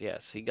 So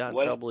yes, he got in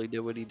what? trouble. He did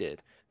what he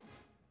did.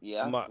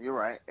 Yeah. My, You're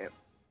right.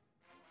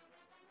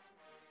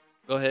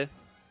 go ahead.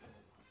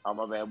 Oh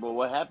my bad. But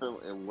what happened?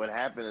 And what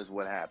happened is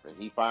what happened.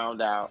 He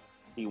found out.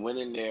 He went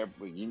in there,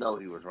 but he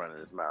was running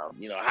his mouth.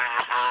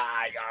 Ha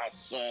ha, y'all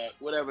suck.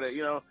 Whatever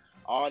that.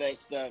 All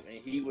that stuff. And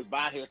he was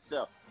by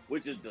himself,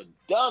 which is the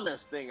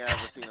dumbest thing I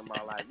ever seen in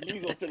my life.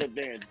 You gonna sit up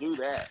there and do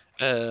that?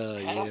 Yeah,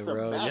 Have some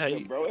bro. Yeah,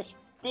 backup, bro. It's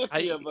how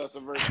 50 you, of us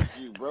versus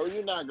you, bro.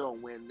 You're not gonna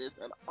win this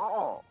at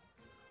all.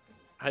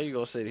 how you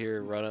gonna sit here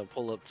and run up,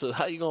 pull up to?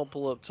 How you gonna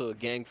pull up to a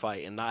gang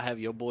fight and not have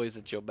your boys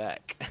at your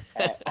back?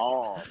 At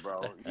all,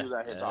 bro. You was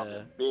out here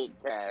talking big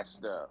cash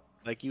stuff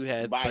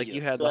by Like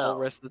you had the whole yourself.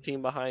 rest of the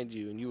team behind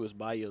you, and you was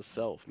by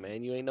yourself,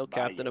 man. You ain't no By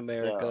Captain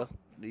America. yourself.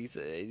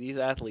 These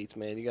athletes,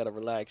 man, you gotta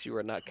relax. You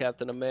are not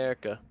Captain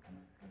America.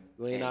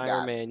 You ain't And Iron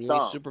got Man. You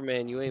ain't thumped.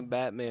 Superman. You ain't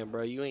Batman,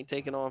 bro. You ain't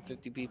taking on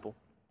 50 people.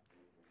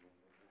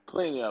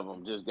 Plenty of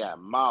them just got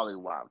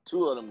mollywopped.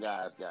 Two of them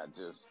guys got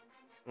just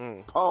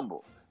Mm.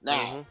 pummeled.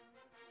 Now, Mm-hmm.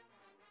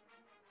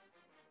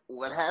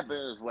 what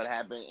happened is what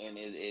happened, and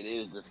it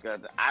is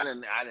disgusting. I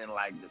didn't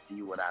like to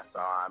see what I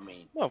saw. I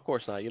mean, No, of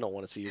course not. You don't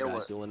want to see your there guys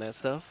was doing that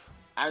stuff.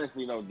 I didn't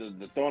see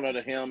the throwing of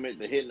the helmet,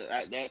 the hitting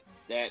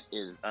that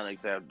is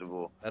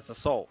unacceptable. That's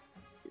assault.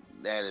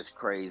 That is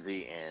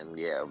crazy, and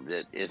yeah,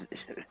 that is.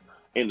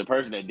 And the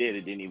person that did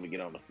it didn't even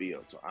get on the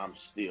field, so I'm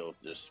still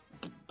just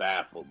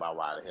baffled by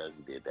why the hell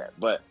he did that.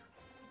 But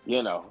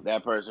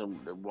that person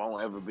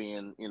won't ever be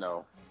in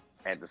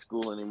at the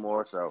school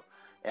anymore. So,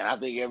 and I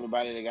think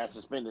everybody that got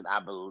suspended, I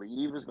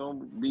believe, is going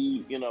to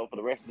be for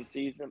the rest of the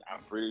season.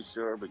 I'm pretty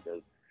sure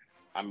because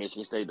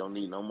Michigan State don't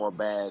need no more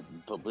bad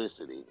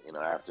publicity.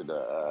 After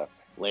the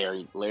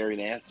Larry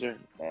Nasser,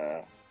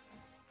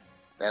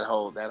 that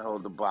whole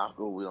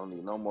debacle, we don't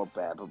need no more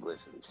bad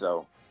publicity.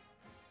 So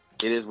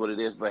it is what it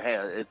is. But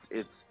hey,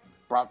 it's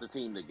brought the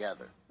team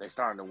together. They're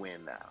starting to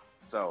win now.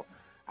 So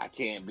I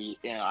can't be,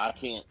 I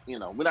can't, we're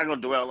not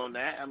gonna dwell on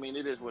that. I mean,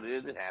 it is what it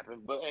is. It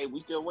happened. But hey,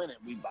 we still winning.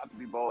 We about to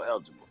be bowl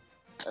eligible.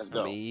 Let's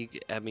go.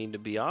 I mean, to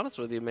be honest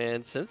with you,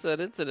 man, since that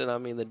incident, I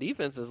mean, the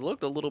defense has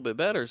looked a little bit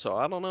better. So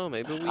I don't know.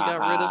 Maybe we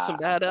got rid of some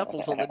bad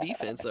apples on the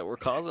defense that were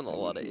causing a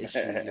lot of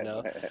issues.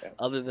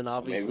 Other than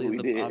Maybe we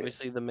did.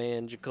 obviously the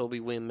man Jacoby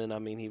Windman. I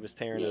mean, he was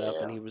tearing it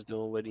up and Yeah. he was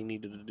doing what he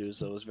needed to do.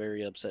 So I was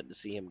very upset to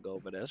see him go.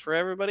 But as for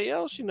everybody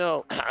else,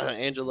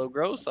 Angelo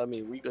Gross. I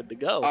mean, we good to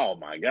go. Oh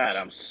my God,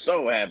 I'm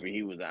so happy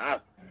he was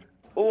out.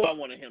 I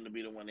wanted him to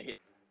be the one to hit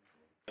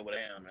with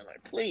him. And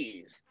like,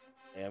 please.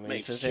 Yeah, I mean,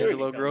 Make since sure he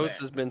Angelo come Gross back.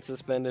 has been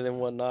suspended and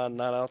whatnot,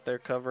 not out there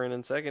covering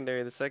in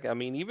secondary. I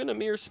mean, even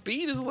Amir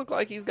Speed has looked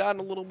like he's gotten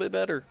a little bit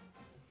better.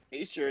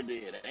 He sure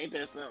did. Ain't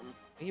that something?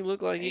 He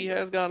looked like he Ain't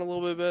has that gotten a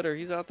little bit better.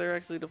 He's out there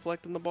actually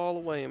deflecting the ball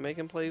away and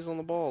making plays on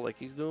the ball. Like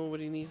he's doing what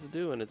he needs to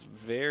do, and it's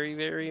very,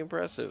 very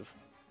impressive.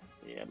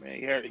 Yeah, man.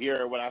 You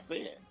heard what I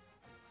said.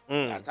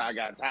 Mm, I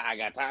got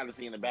tired of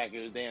seeing the back of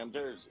his damn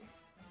jersey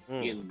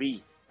mm, getting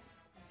beat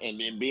and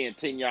then being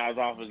 10 yards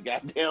off his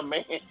goddamn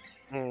man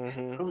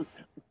mm-hmm.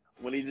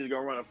 when he's just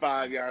gonna run a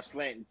 5-yard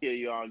slant and kill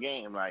you all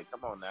game. Like,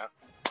 come on now.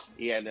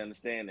 He had to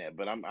understand that.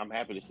 But I'm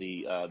happy to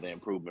see the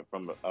improvement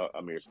from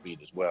Amir Speed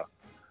as well.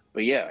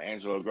 But yeah,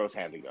 Angelo Gross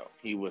had to go.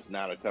 He was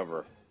not a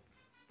cover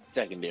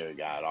secondary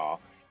guy at all,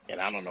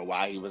 and I don't know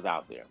why he was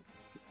out there.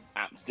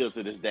 I'm still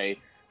to this day,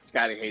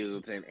 Scotty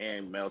Hazleton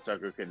and Mel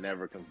Tucker could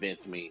never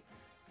convince me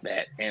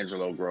that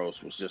Angelo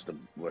Gross was just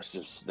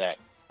that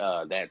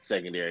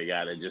secondary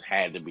guy that just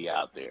had to be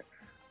out there.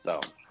 So,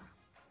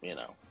 you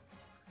know,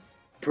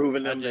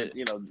 proving I them just,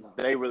 that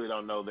they really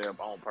don't know their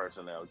own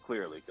personnel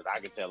clearly, because I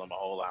could tell them a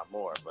whole lot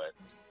more, but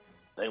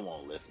they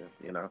won't listen.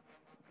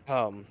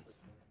 um,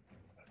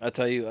 I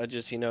tell you, I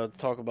just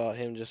talk about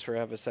him just for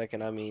half a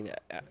second. I mean,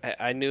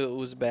 I knew it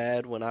was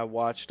bad when I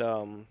watched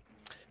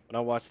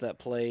that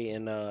play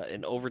in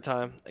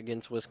overtime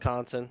against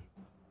Wisconsin.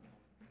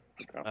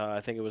 Okay. I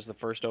think it was the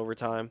first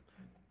overtime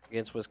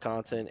against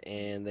Wisconsin,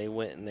 and they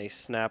went and they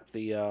snapped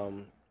the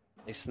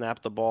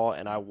ball,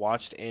 and I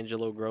watched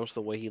Angelo Gross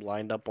the way he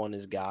lined up on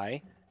his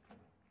guy,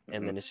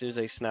 and then as soon as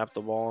they snapped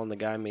the ball and the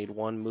guy made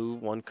one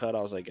move, one cut,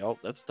 I was like, oh,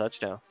 that's a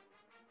touchdown.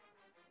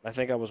 I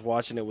think I was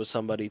watching it with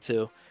somebody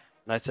too,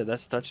 and I said,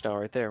 that's a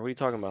touchdown right there. What are you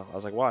talking about? I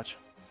was like, watch.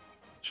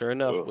 Sure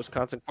enough, Cool.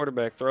 Wisconsin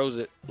quarterback throws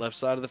it left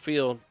side of the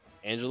field.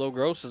 Angelo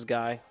Gross's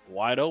guy,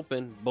 wide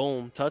open,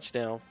 boom,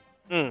 touchdown.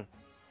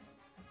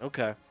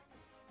 Okay.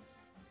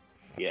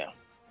 Yeah.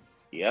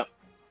 Yep.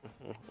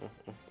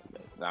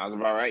 Sounds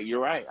about right. You're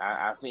right.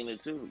 I seen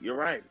it too. You're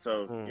right.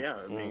 So yeah,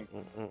 I mean,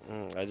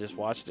 I just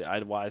watched it.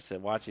 I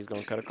said, watch, he's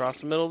gonna cut across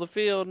the middle of the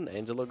field, and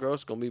Angelo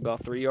Gross gonna be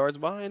about 3 yards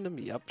behind him.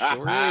 Yep,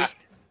 sure is.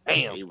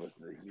 Bam.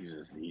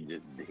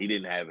 he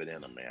didn't have it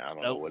in him, man. I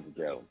don't know Nope. what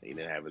to tell him. He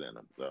didn't have it in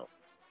him.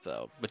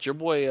 So, but your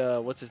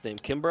boy, what's his name?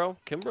 Kimbrough.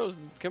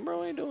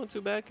 Kimbrough ain't doing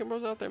too bad.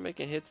 Kimbrough's out there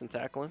making hits and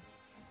tackling.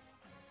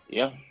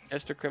 Yeah.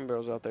 Esther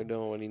Kimbrough's out there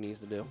doing what he needs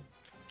to do.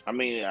 I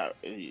mean,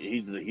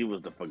 he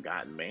was the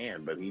forgotten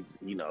man, but he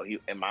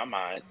in my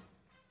mind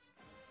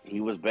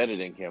he was better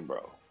than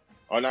Kimbrough.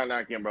 Or not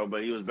Kimbrough,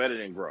 but he was better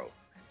than Grove.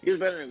 He was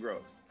better than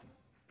Grove.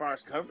 As far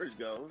as coverage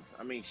goes,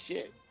 I mean,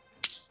 shit.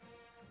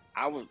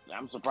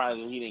 I'm surprised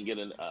that he didn't get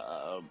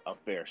a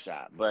fair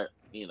shot, but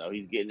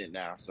he's getting it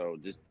now. So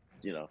just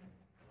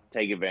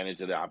take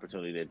advantage of the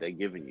opportunity that they're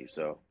giving you.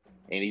 So,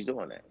 and he's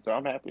doing that. So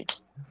I'm happy.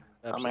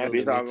 Absolutely, I'm happy.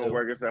 It's all me gonna too.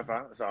 work itself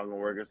out. It's all gonna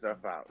work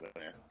itself out,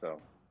 man. So,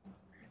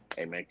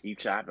 hey, man, keep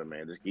chopping,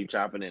 man. Just keep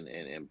chopping,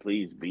 and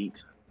please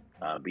beat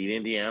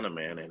Indiana,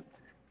 man,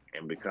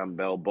 and become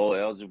Bell Bowl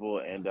eligible,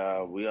 and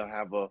we'll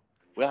have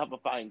a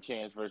fighting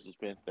chance versus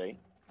Penn State.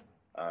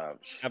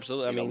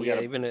 Absolutely. I mean, We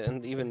yeah,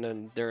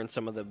 got during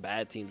some of the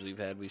bad teams we've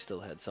had, we still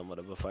had somewhat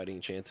of a fighting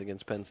chance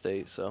against Penn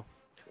State. So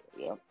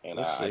yeah, and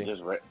we'll I see.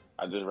 just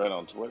read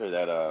on Twitter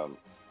that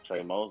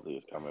Trey Mosley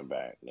is coming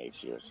back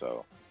next year,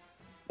 so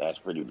that's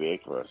pretty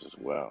big for us as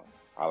well.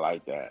 I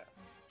like that.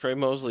 Trey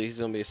Mosley, he's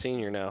gonna be a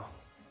senior now,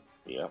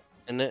 Yeah,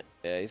 isn't it?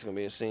 Yeah, he's gonna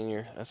be a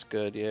senior. That's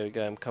good. Yeah, we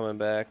got him coming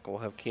back. We'll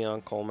have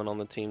Keon Coleman on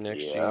the team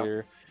next yeah,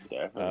 year.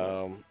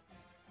 definitely.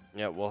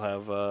 Yeah, we'll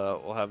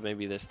have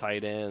maybe this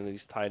tight end,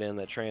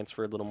 that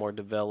transferred a little more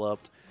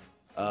developed.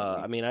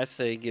 I mean, I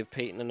say give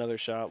Peyton another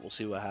shot. We'll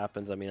see what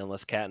happens. I mean,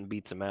 unless Catton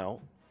beats him out.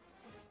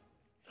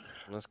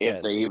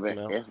 If they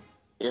even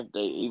if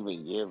they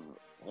even give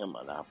him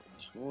an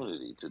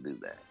opportunity to do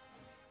that,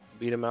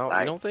 Beat him out. You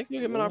like don't think you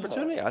give him an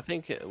opportunity? I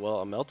think.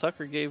 Well, Mel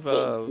Tucker gave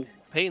yeah,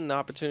 Peyton the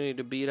opportunity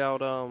to beat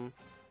out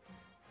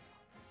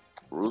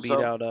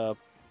Russo,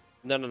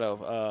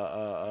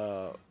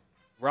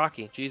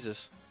 Rocky.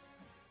 Jesus,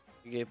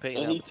 he gave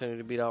Peyton and the opportunity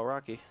to beat out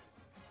Rocky.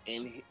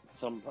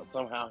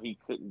 somehow he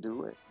couldn't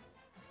do it.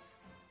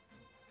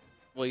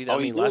 Well, Oh, I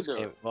he mean, did last do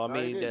game. it. Well, I No,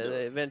 he mean, did do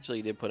they it.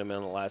 eventually did put him in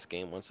the last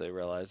game once they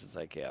realized it's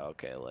like, yeah,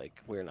 okay, like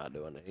we're not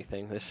doing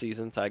anything this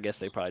season. So I guess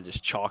they probably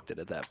just chalked it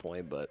at that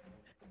point. But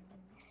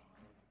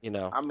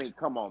I mean,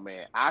 come on,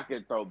 man. I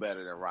could throw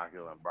better than Rocky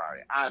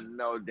Lombardi. I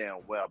know damn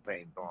well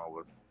Peyton Thorne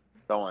was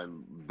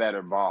throwing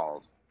better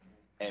balls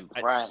in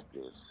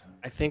practice.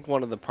 I think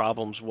one of the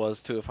problems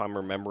was too, if I'm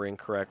remembering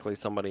correctly,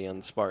 somebody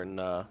out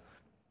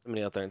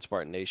there in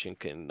Spartan Nation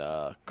can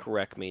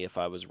correct me if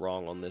I was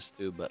wrong on this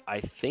too, but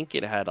I think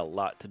it had a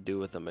lot to do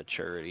with the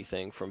maturity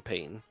thing from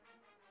Peyton,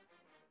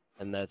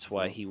 and that's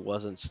why he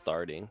wasn't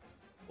starting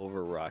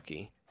over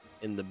Rocky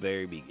in the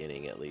very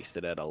beginning. At least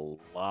it had a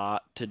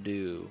lot to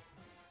do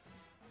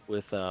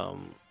with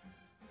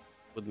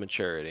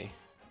maturity.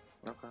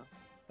 Okay.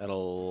 Had a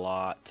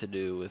lot to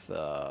do with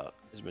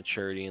his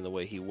maturity and the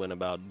way he went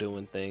about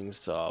doing things.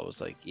 So I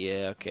was like,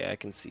 yeah, okay, I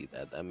can see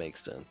that. That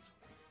makes sense.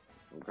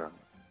 Okay.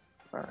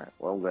 All right.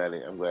 Well,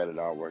 I'm glad it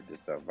all worked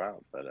itself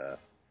out. But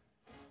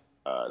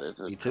there's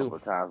a Me too. couple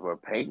of times where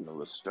Peyton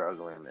was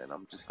struggling, and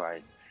I'm just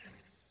like,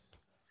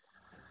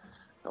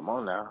 Come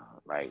on now,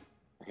 like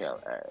hell,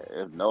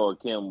 if Noah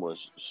Kim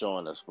was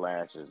showing us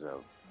flashes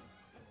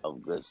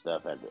of good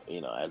stuff at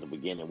the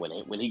beginning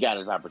when he got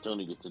his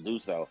opportunities to do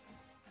so,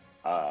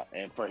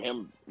 and for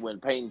him when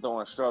Peyton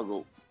Thorne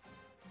struggled,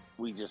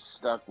 we just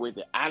stuck with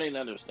it. I didn't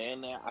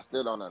understand that. I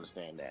still don't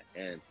understand that,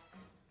 and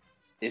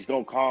it's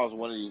gonna cause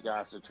one of these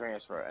guys to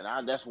transfer.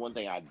 And that's one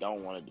thing I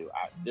don't want to do.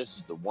 This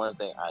is the one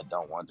thing I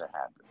don't want to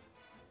happen.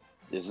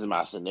 This is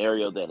my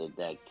scenario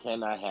that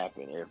cannot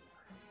happen. If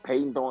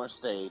Peyton Thorne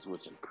stays,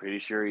 which I'm pretty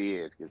sure he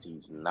is, because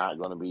he's not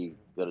going to be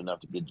good enough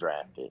to get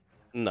drafted.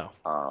 No,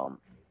 Um,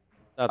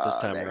 not this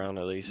time that around,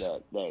 at least.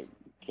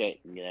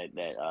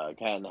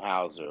 Canton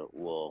Hauser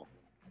will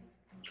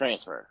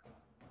transfer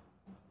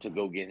to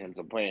go get him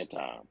some playing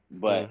time.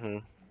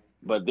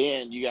 But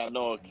then you got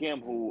Noah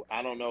Kim, who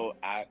I don't know.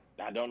 I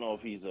don't know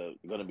if he's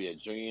going to be a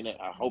junior.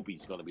 I hope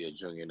he's going to be a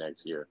junior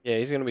next year. Yeah,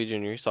 he's gonna be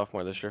junior, he's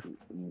sophomore this year.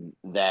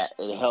 That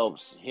it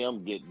helps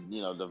him get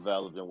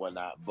developed and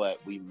whatnot.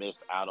 But we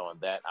missed out on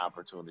that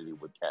opportunity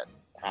with Canton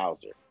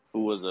Hauser,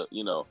 who was a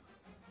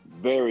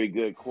very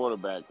good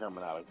quarterback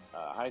coming out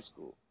of high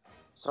school.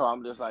 So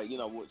I'm just like,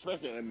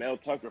 especially when Mel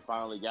Tucker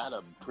finally got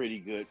a pretty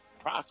good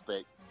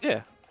prospect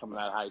Yeah. coming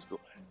out of high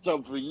school.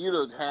 So for you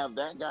to have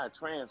that guy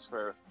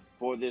transfer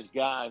for this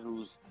guy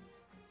who's,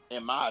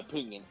 in my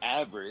opinion,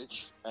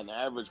 an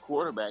average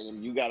quarterback,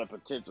 and you got a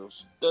potential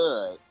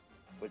stud,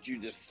 but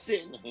you just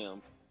sitting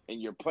him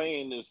and you're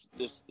playing this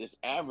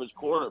average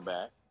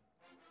quarterback,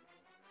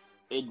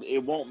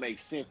 it won't make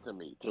sense to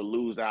me to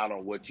lose out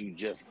on what you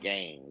just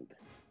gained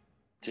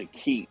to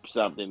keep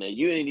something that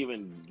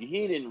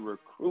he didn't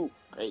recruit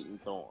Peyton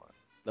Thorne.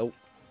 Nope.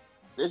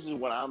 This is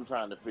what I'm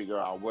trying to figure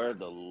out, where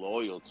the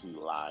loyalty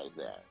lies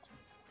at.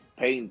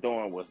 Peyton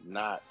Thorne was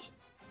not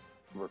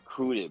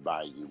recruited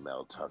by you,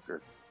 Mel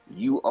Tucker.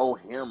 You owe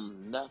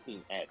him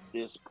nothing at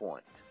this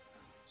point.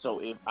 So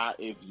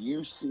if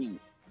you see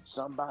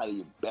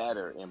somebody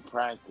better in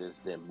practice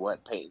than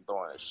what Peyton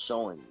Thorne is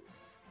showing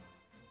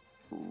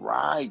you,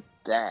 ride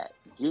that.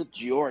 Get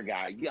your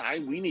guy.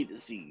 We need to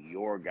see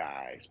your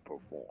guys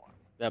perform.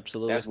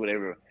 Absolutely.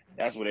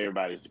 That's what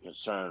everybody's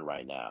concerned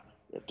right now.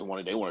 They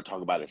want to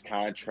talk about his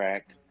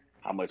contract,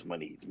 how much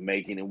money he's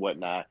making and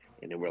whatnot,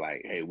 and then we're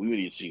like, hey, we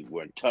need to see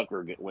if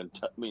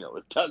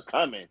Tuck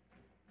coming,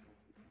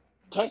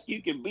 Tuck,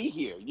 you can be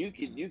here. You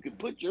can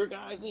put your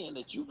guys in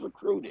that you've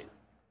recruited,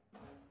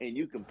 and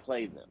you can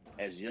play them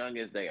as young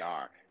as they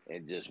are,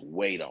 and just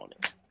wait on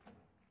it.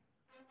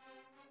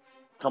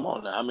 Come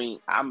on now. I mean,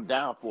 I'm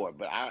down for it,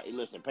 but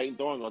listen, Peyton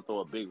Thorne gonna throw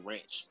a big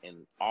wrench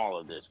in all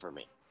of this for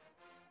me.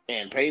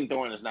 And Peyton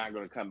Thorne is not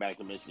going to come back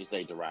to Michigan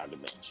State to ride the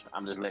bench.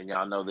 I'm just letting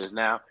y'all know this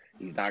now.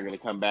 He's not going to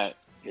come back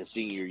his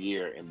senior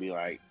year and be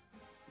like,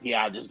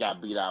 yeah, I just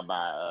got beat out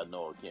by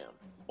Noah Kim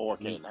or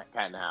Canton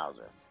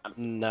Hauser.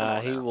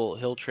 Nah,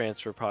 he'll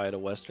transfer probably to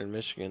Western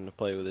Michigan to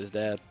play with his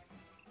dad.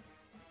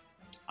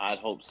 I'd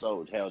hope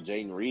so. Hell,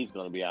 Jaden Reed's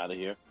going to be out of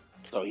here,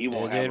 so he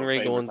won't have a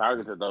favorite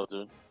target to throw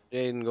to.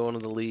 Jaden going to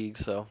the league,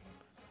 so.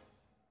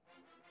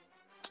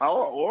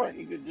 Or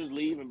he could just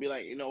leave and be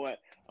like, you know what,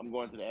 I'm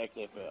going to the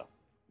XFL.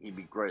 He'd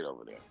be great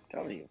over there. I'm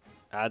telling you.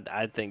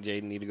 I think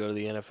Jaden need to go to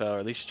the NFL or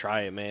at least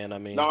try it, man. I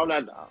mean, no, I'm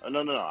not.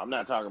 No. I'm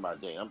not talking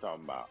about Jaden. I'm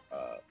talking about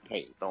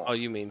Peyton Thorne. Oh,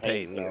 you mean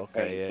Peyton?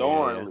 Okay,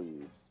 Thorne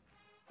leaves.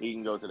 He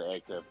can go to the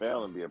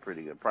XFL and be a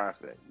pretty good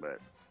prospect. But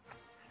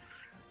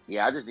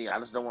yeah, I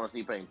just don't want to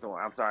see Peyton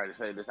Thorne. I'm sorry to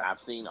say this.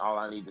 I've seen all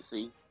I need to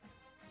see,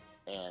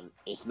 and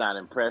it's not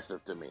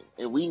impressive to me.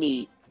 And we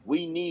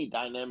need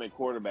dynamic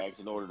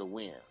quarterbacks in order to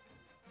win.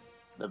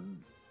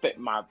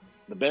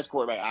 The best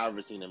quarterback I've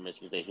ever seen in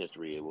Michigan State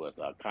history was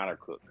Connor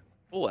Cook.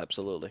 Oh,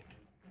 absolutely.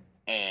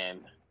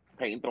 And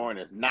Peyton Thorne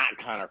is not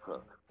Connor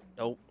Cook.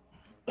 Nope.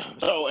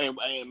 So in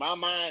my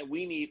mind,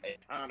 we need a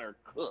Connor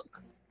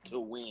Cook to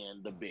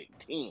win the Big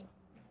Ten.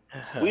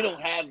 We don't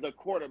have the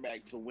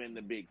quarterback to win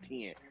the Big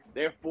Ten.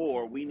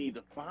 Therefore, we need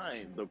to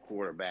find the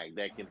quarterback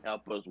that can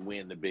help us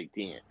win the Big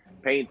Ten.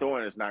 Peyton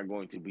Thorne is not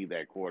going to be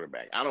that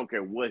quarterback. I don't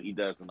care what he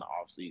does in the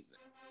offseason.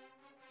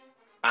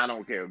 I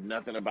don't care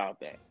nothing about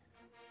that.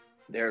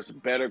 There's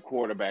better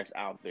quarterbacks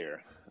out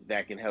there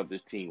that can help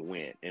this team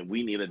win, and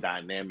we need a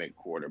dynamic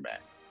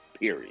quarterback,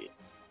 period.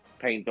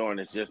 Peyton Thorne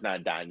is just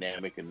not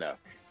dynamic enough.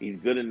 He's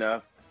good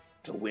enough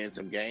to win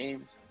some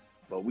games,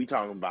 but we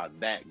talking about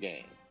that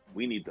game.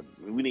 We need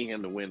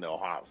him to win the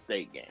Ohio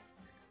State game.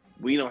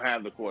 We don't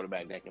have the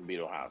quarterback that can beat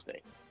Ohio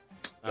State.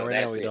 So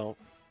right now we don't.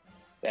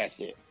 That's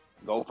it.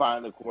 Go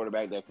find the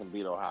quarterback that can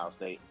beat Ohio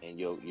State, and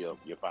you'll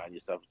find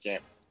yourself a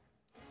champion.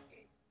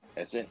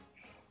 That's it.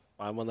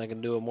 Find one that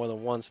can do it more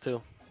than once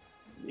too.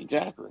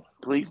 Exactly.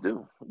 Please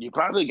do. You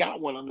probably got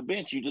one on the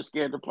bench. You just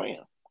scared to play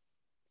him.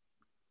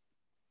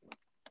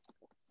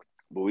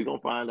 But we're gonna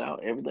find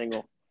out. Everything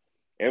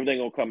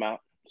gonna come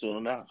out soon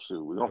enough.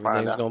 So we're gonna find out.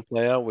 Everything's gonna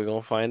play out. We're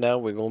gonna find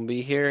out. We're gonna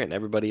be here, and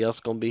everybody else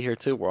gonna be here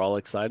too. We're all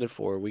excited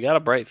for it. We got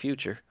a bright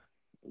future.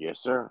 Yes,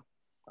 sir.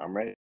 I'm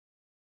ready.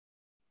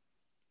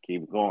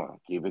 Keep it going.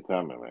 Keep it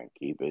coming, man.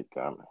 Keep it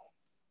coming.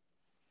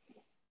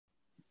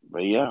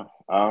 But yeah,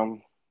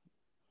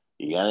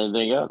 You got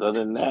anything else other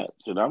than that?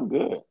 Shit, I'm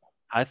good.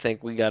 I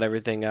think we got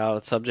everything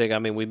out. Subject, I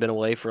mean, we've been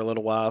away for a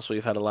little while, so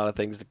we've had a lot of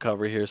things to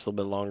cover here. It's a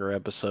little bit longer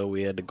episode.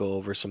 We had to go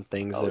over some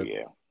things Oh that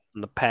yeah, in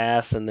the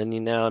past, and then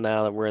now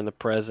that we're in the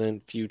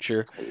present,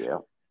 future. yeah,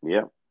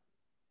 yeah.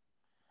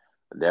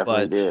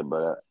 Definitely But did,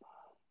 but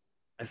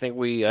I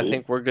yeah,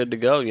 think we're good to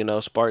go.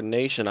 Spartan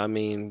Nation. I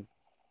mean,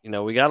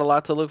 we got a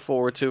lot to look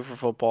forward to for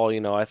football.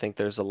 I think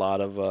there's a lot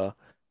of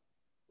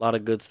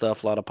good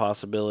stuff, a lot of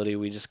possibility.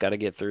 We just got to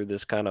get through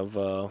this kind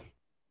of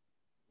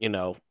you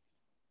know,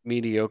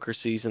 mediocre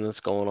season that's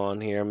going on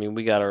here. I mean,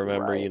 we got to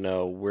remember,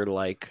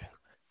 right.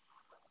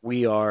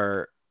 we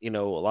are, a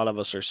lot of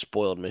us are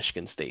spoiled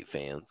Michigan State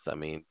fans. I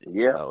mean,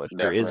 Yeah, if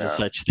there is definitely a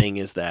are. such thing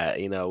as that,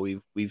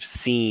 we've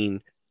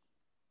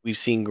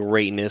seen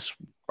greatness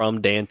from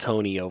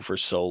D'Antonio for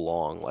so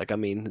long. Like, I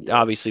mean, Yes.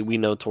 obviously we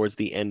know towards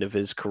the end of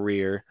his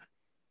career,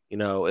 it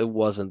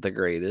wasn't the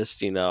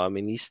greatest, I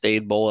mean, he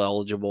stayed bowl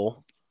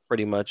eligible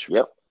pretty much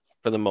Yep.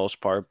 for the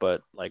most part,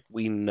 but like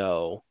we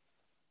know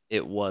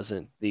it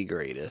wasn't the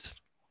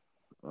greatest.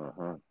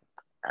 Mm-hmm.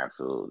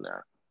 Absolutely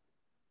not.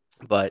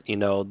 But,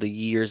 the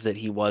years that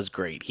he was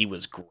great, he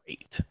was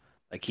great.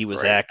 Like he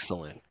was Great.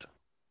 excellent.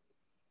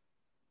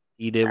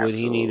 He did what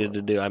he needed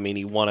Absolutely. to do. I mean,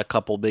 he won a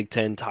couple Big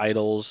Ten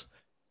titles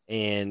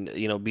and,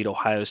 beat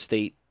Ohio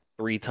State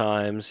 3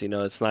 times.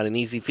 It's not an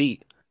easy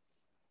feat.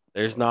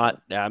 There's Mm-hmm.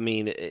 not, I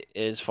mean,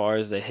 as far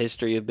as the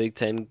history of Big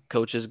Ten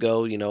coaches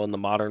go, in the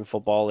modern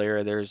football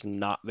era, there's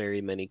not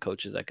very many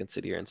coaches that can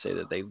sit here and say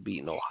that they've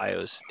beaten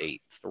Ohio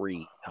State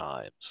 3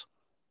 times.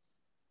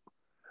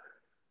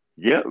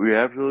 Yep, you're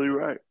absolutely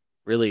right.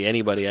 Really,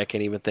 anybody, I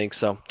can't even think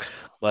so.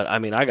 But I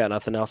mean, I got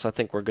nothing else. I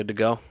think we're good to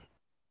go.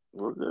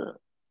 We're good.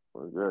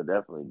 We're good.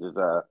 Definitely. Just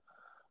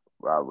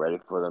ready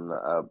for them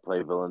to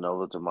play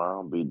Villanova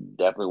tomorrow. Be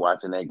definitely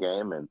watching that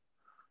game and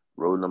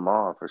rooting them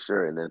on for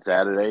sure. And then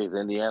Saturday is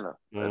Indiana.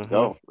 Let's Hmm.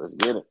 go. Let's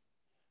get it.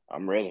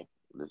 I'm ready.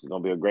 This is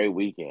gonna be a great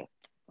weekend.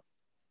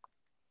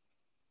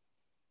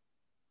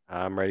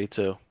 I'm ready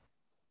to.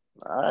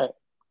 All right.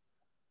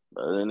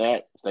 Other than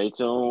that, stay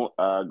tuned.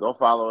 Go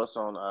follow us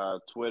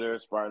on Twitter,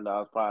 Spartan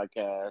Dogs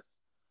Podcast.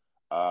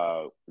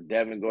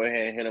 Devin, go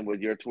ahead and hit him with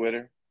your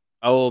Twitter.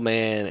 Oh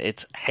man,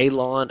 it's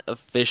Halon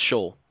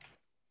official.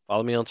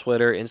 Follow me on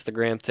Twitter,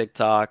 Instagram,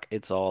 TikTok.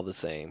 It's all the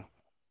same.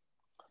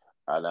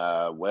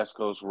 And West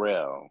Coast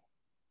Rail.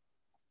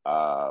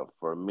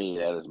 For me,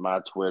 that is my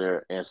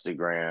Twitter,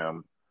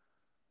 Instagram,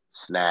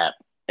 Snap,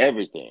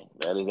 everything.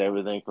 That is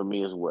everything for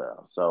me as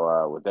well.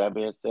 So with that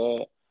being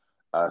said,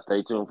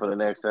 stay tuned for the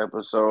next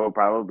episode,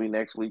 probably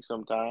next week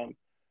sometime.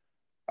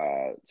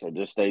 So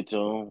just stay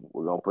tuned.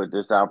 We're gonna put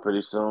this out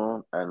pretty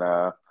soon,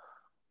 and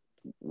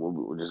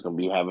we're just gonna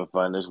be having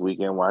fun this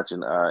weekend watching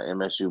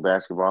MSU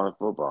basketball and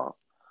football.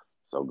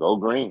 So go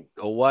green.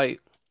 Go white.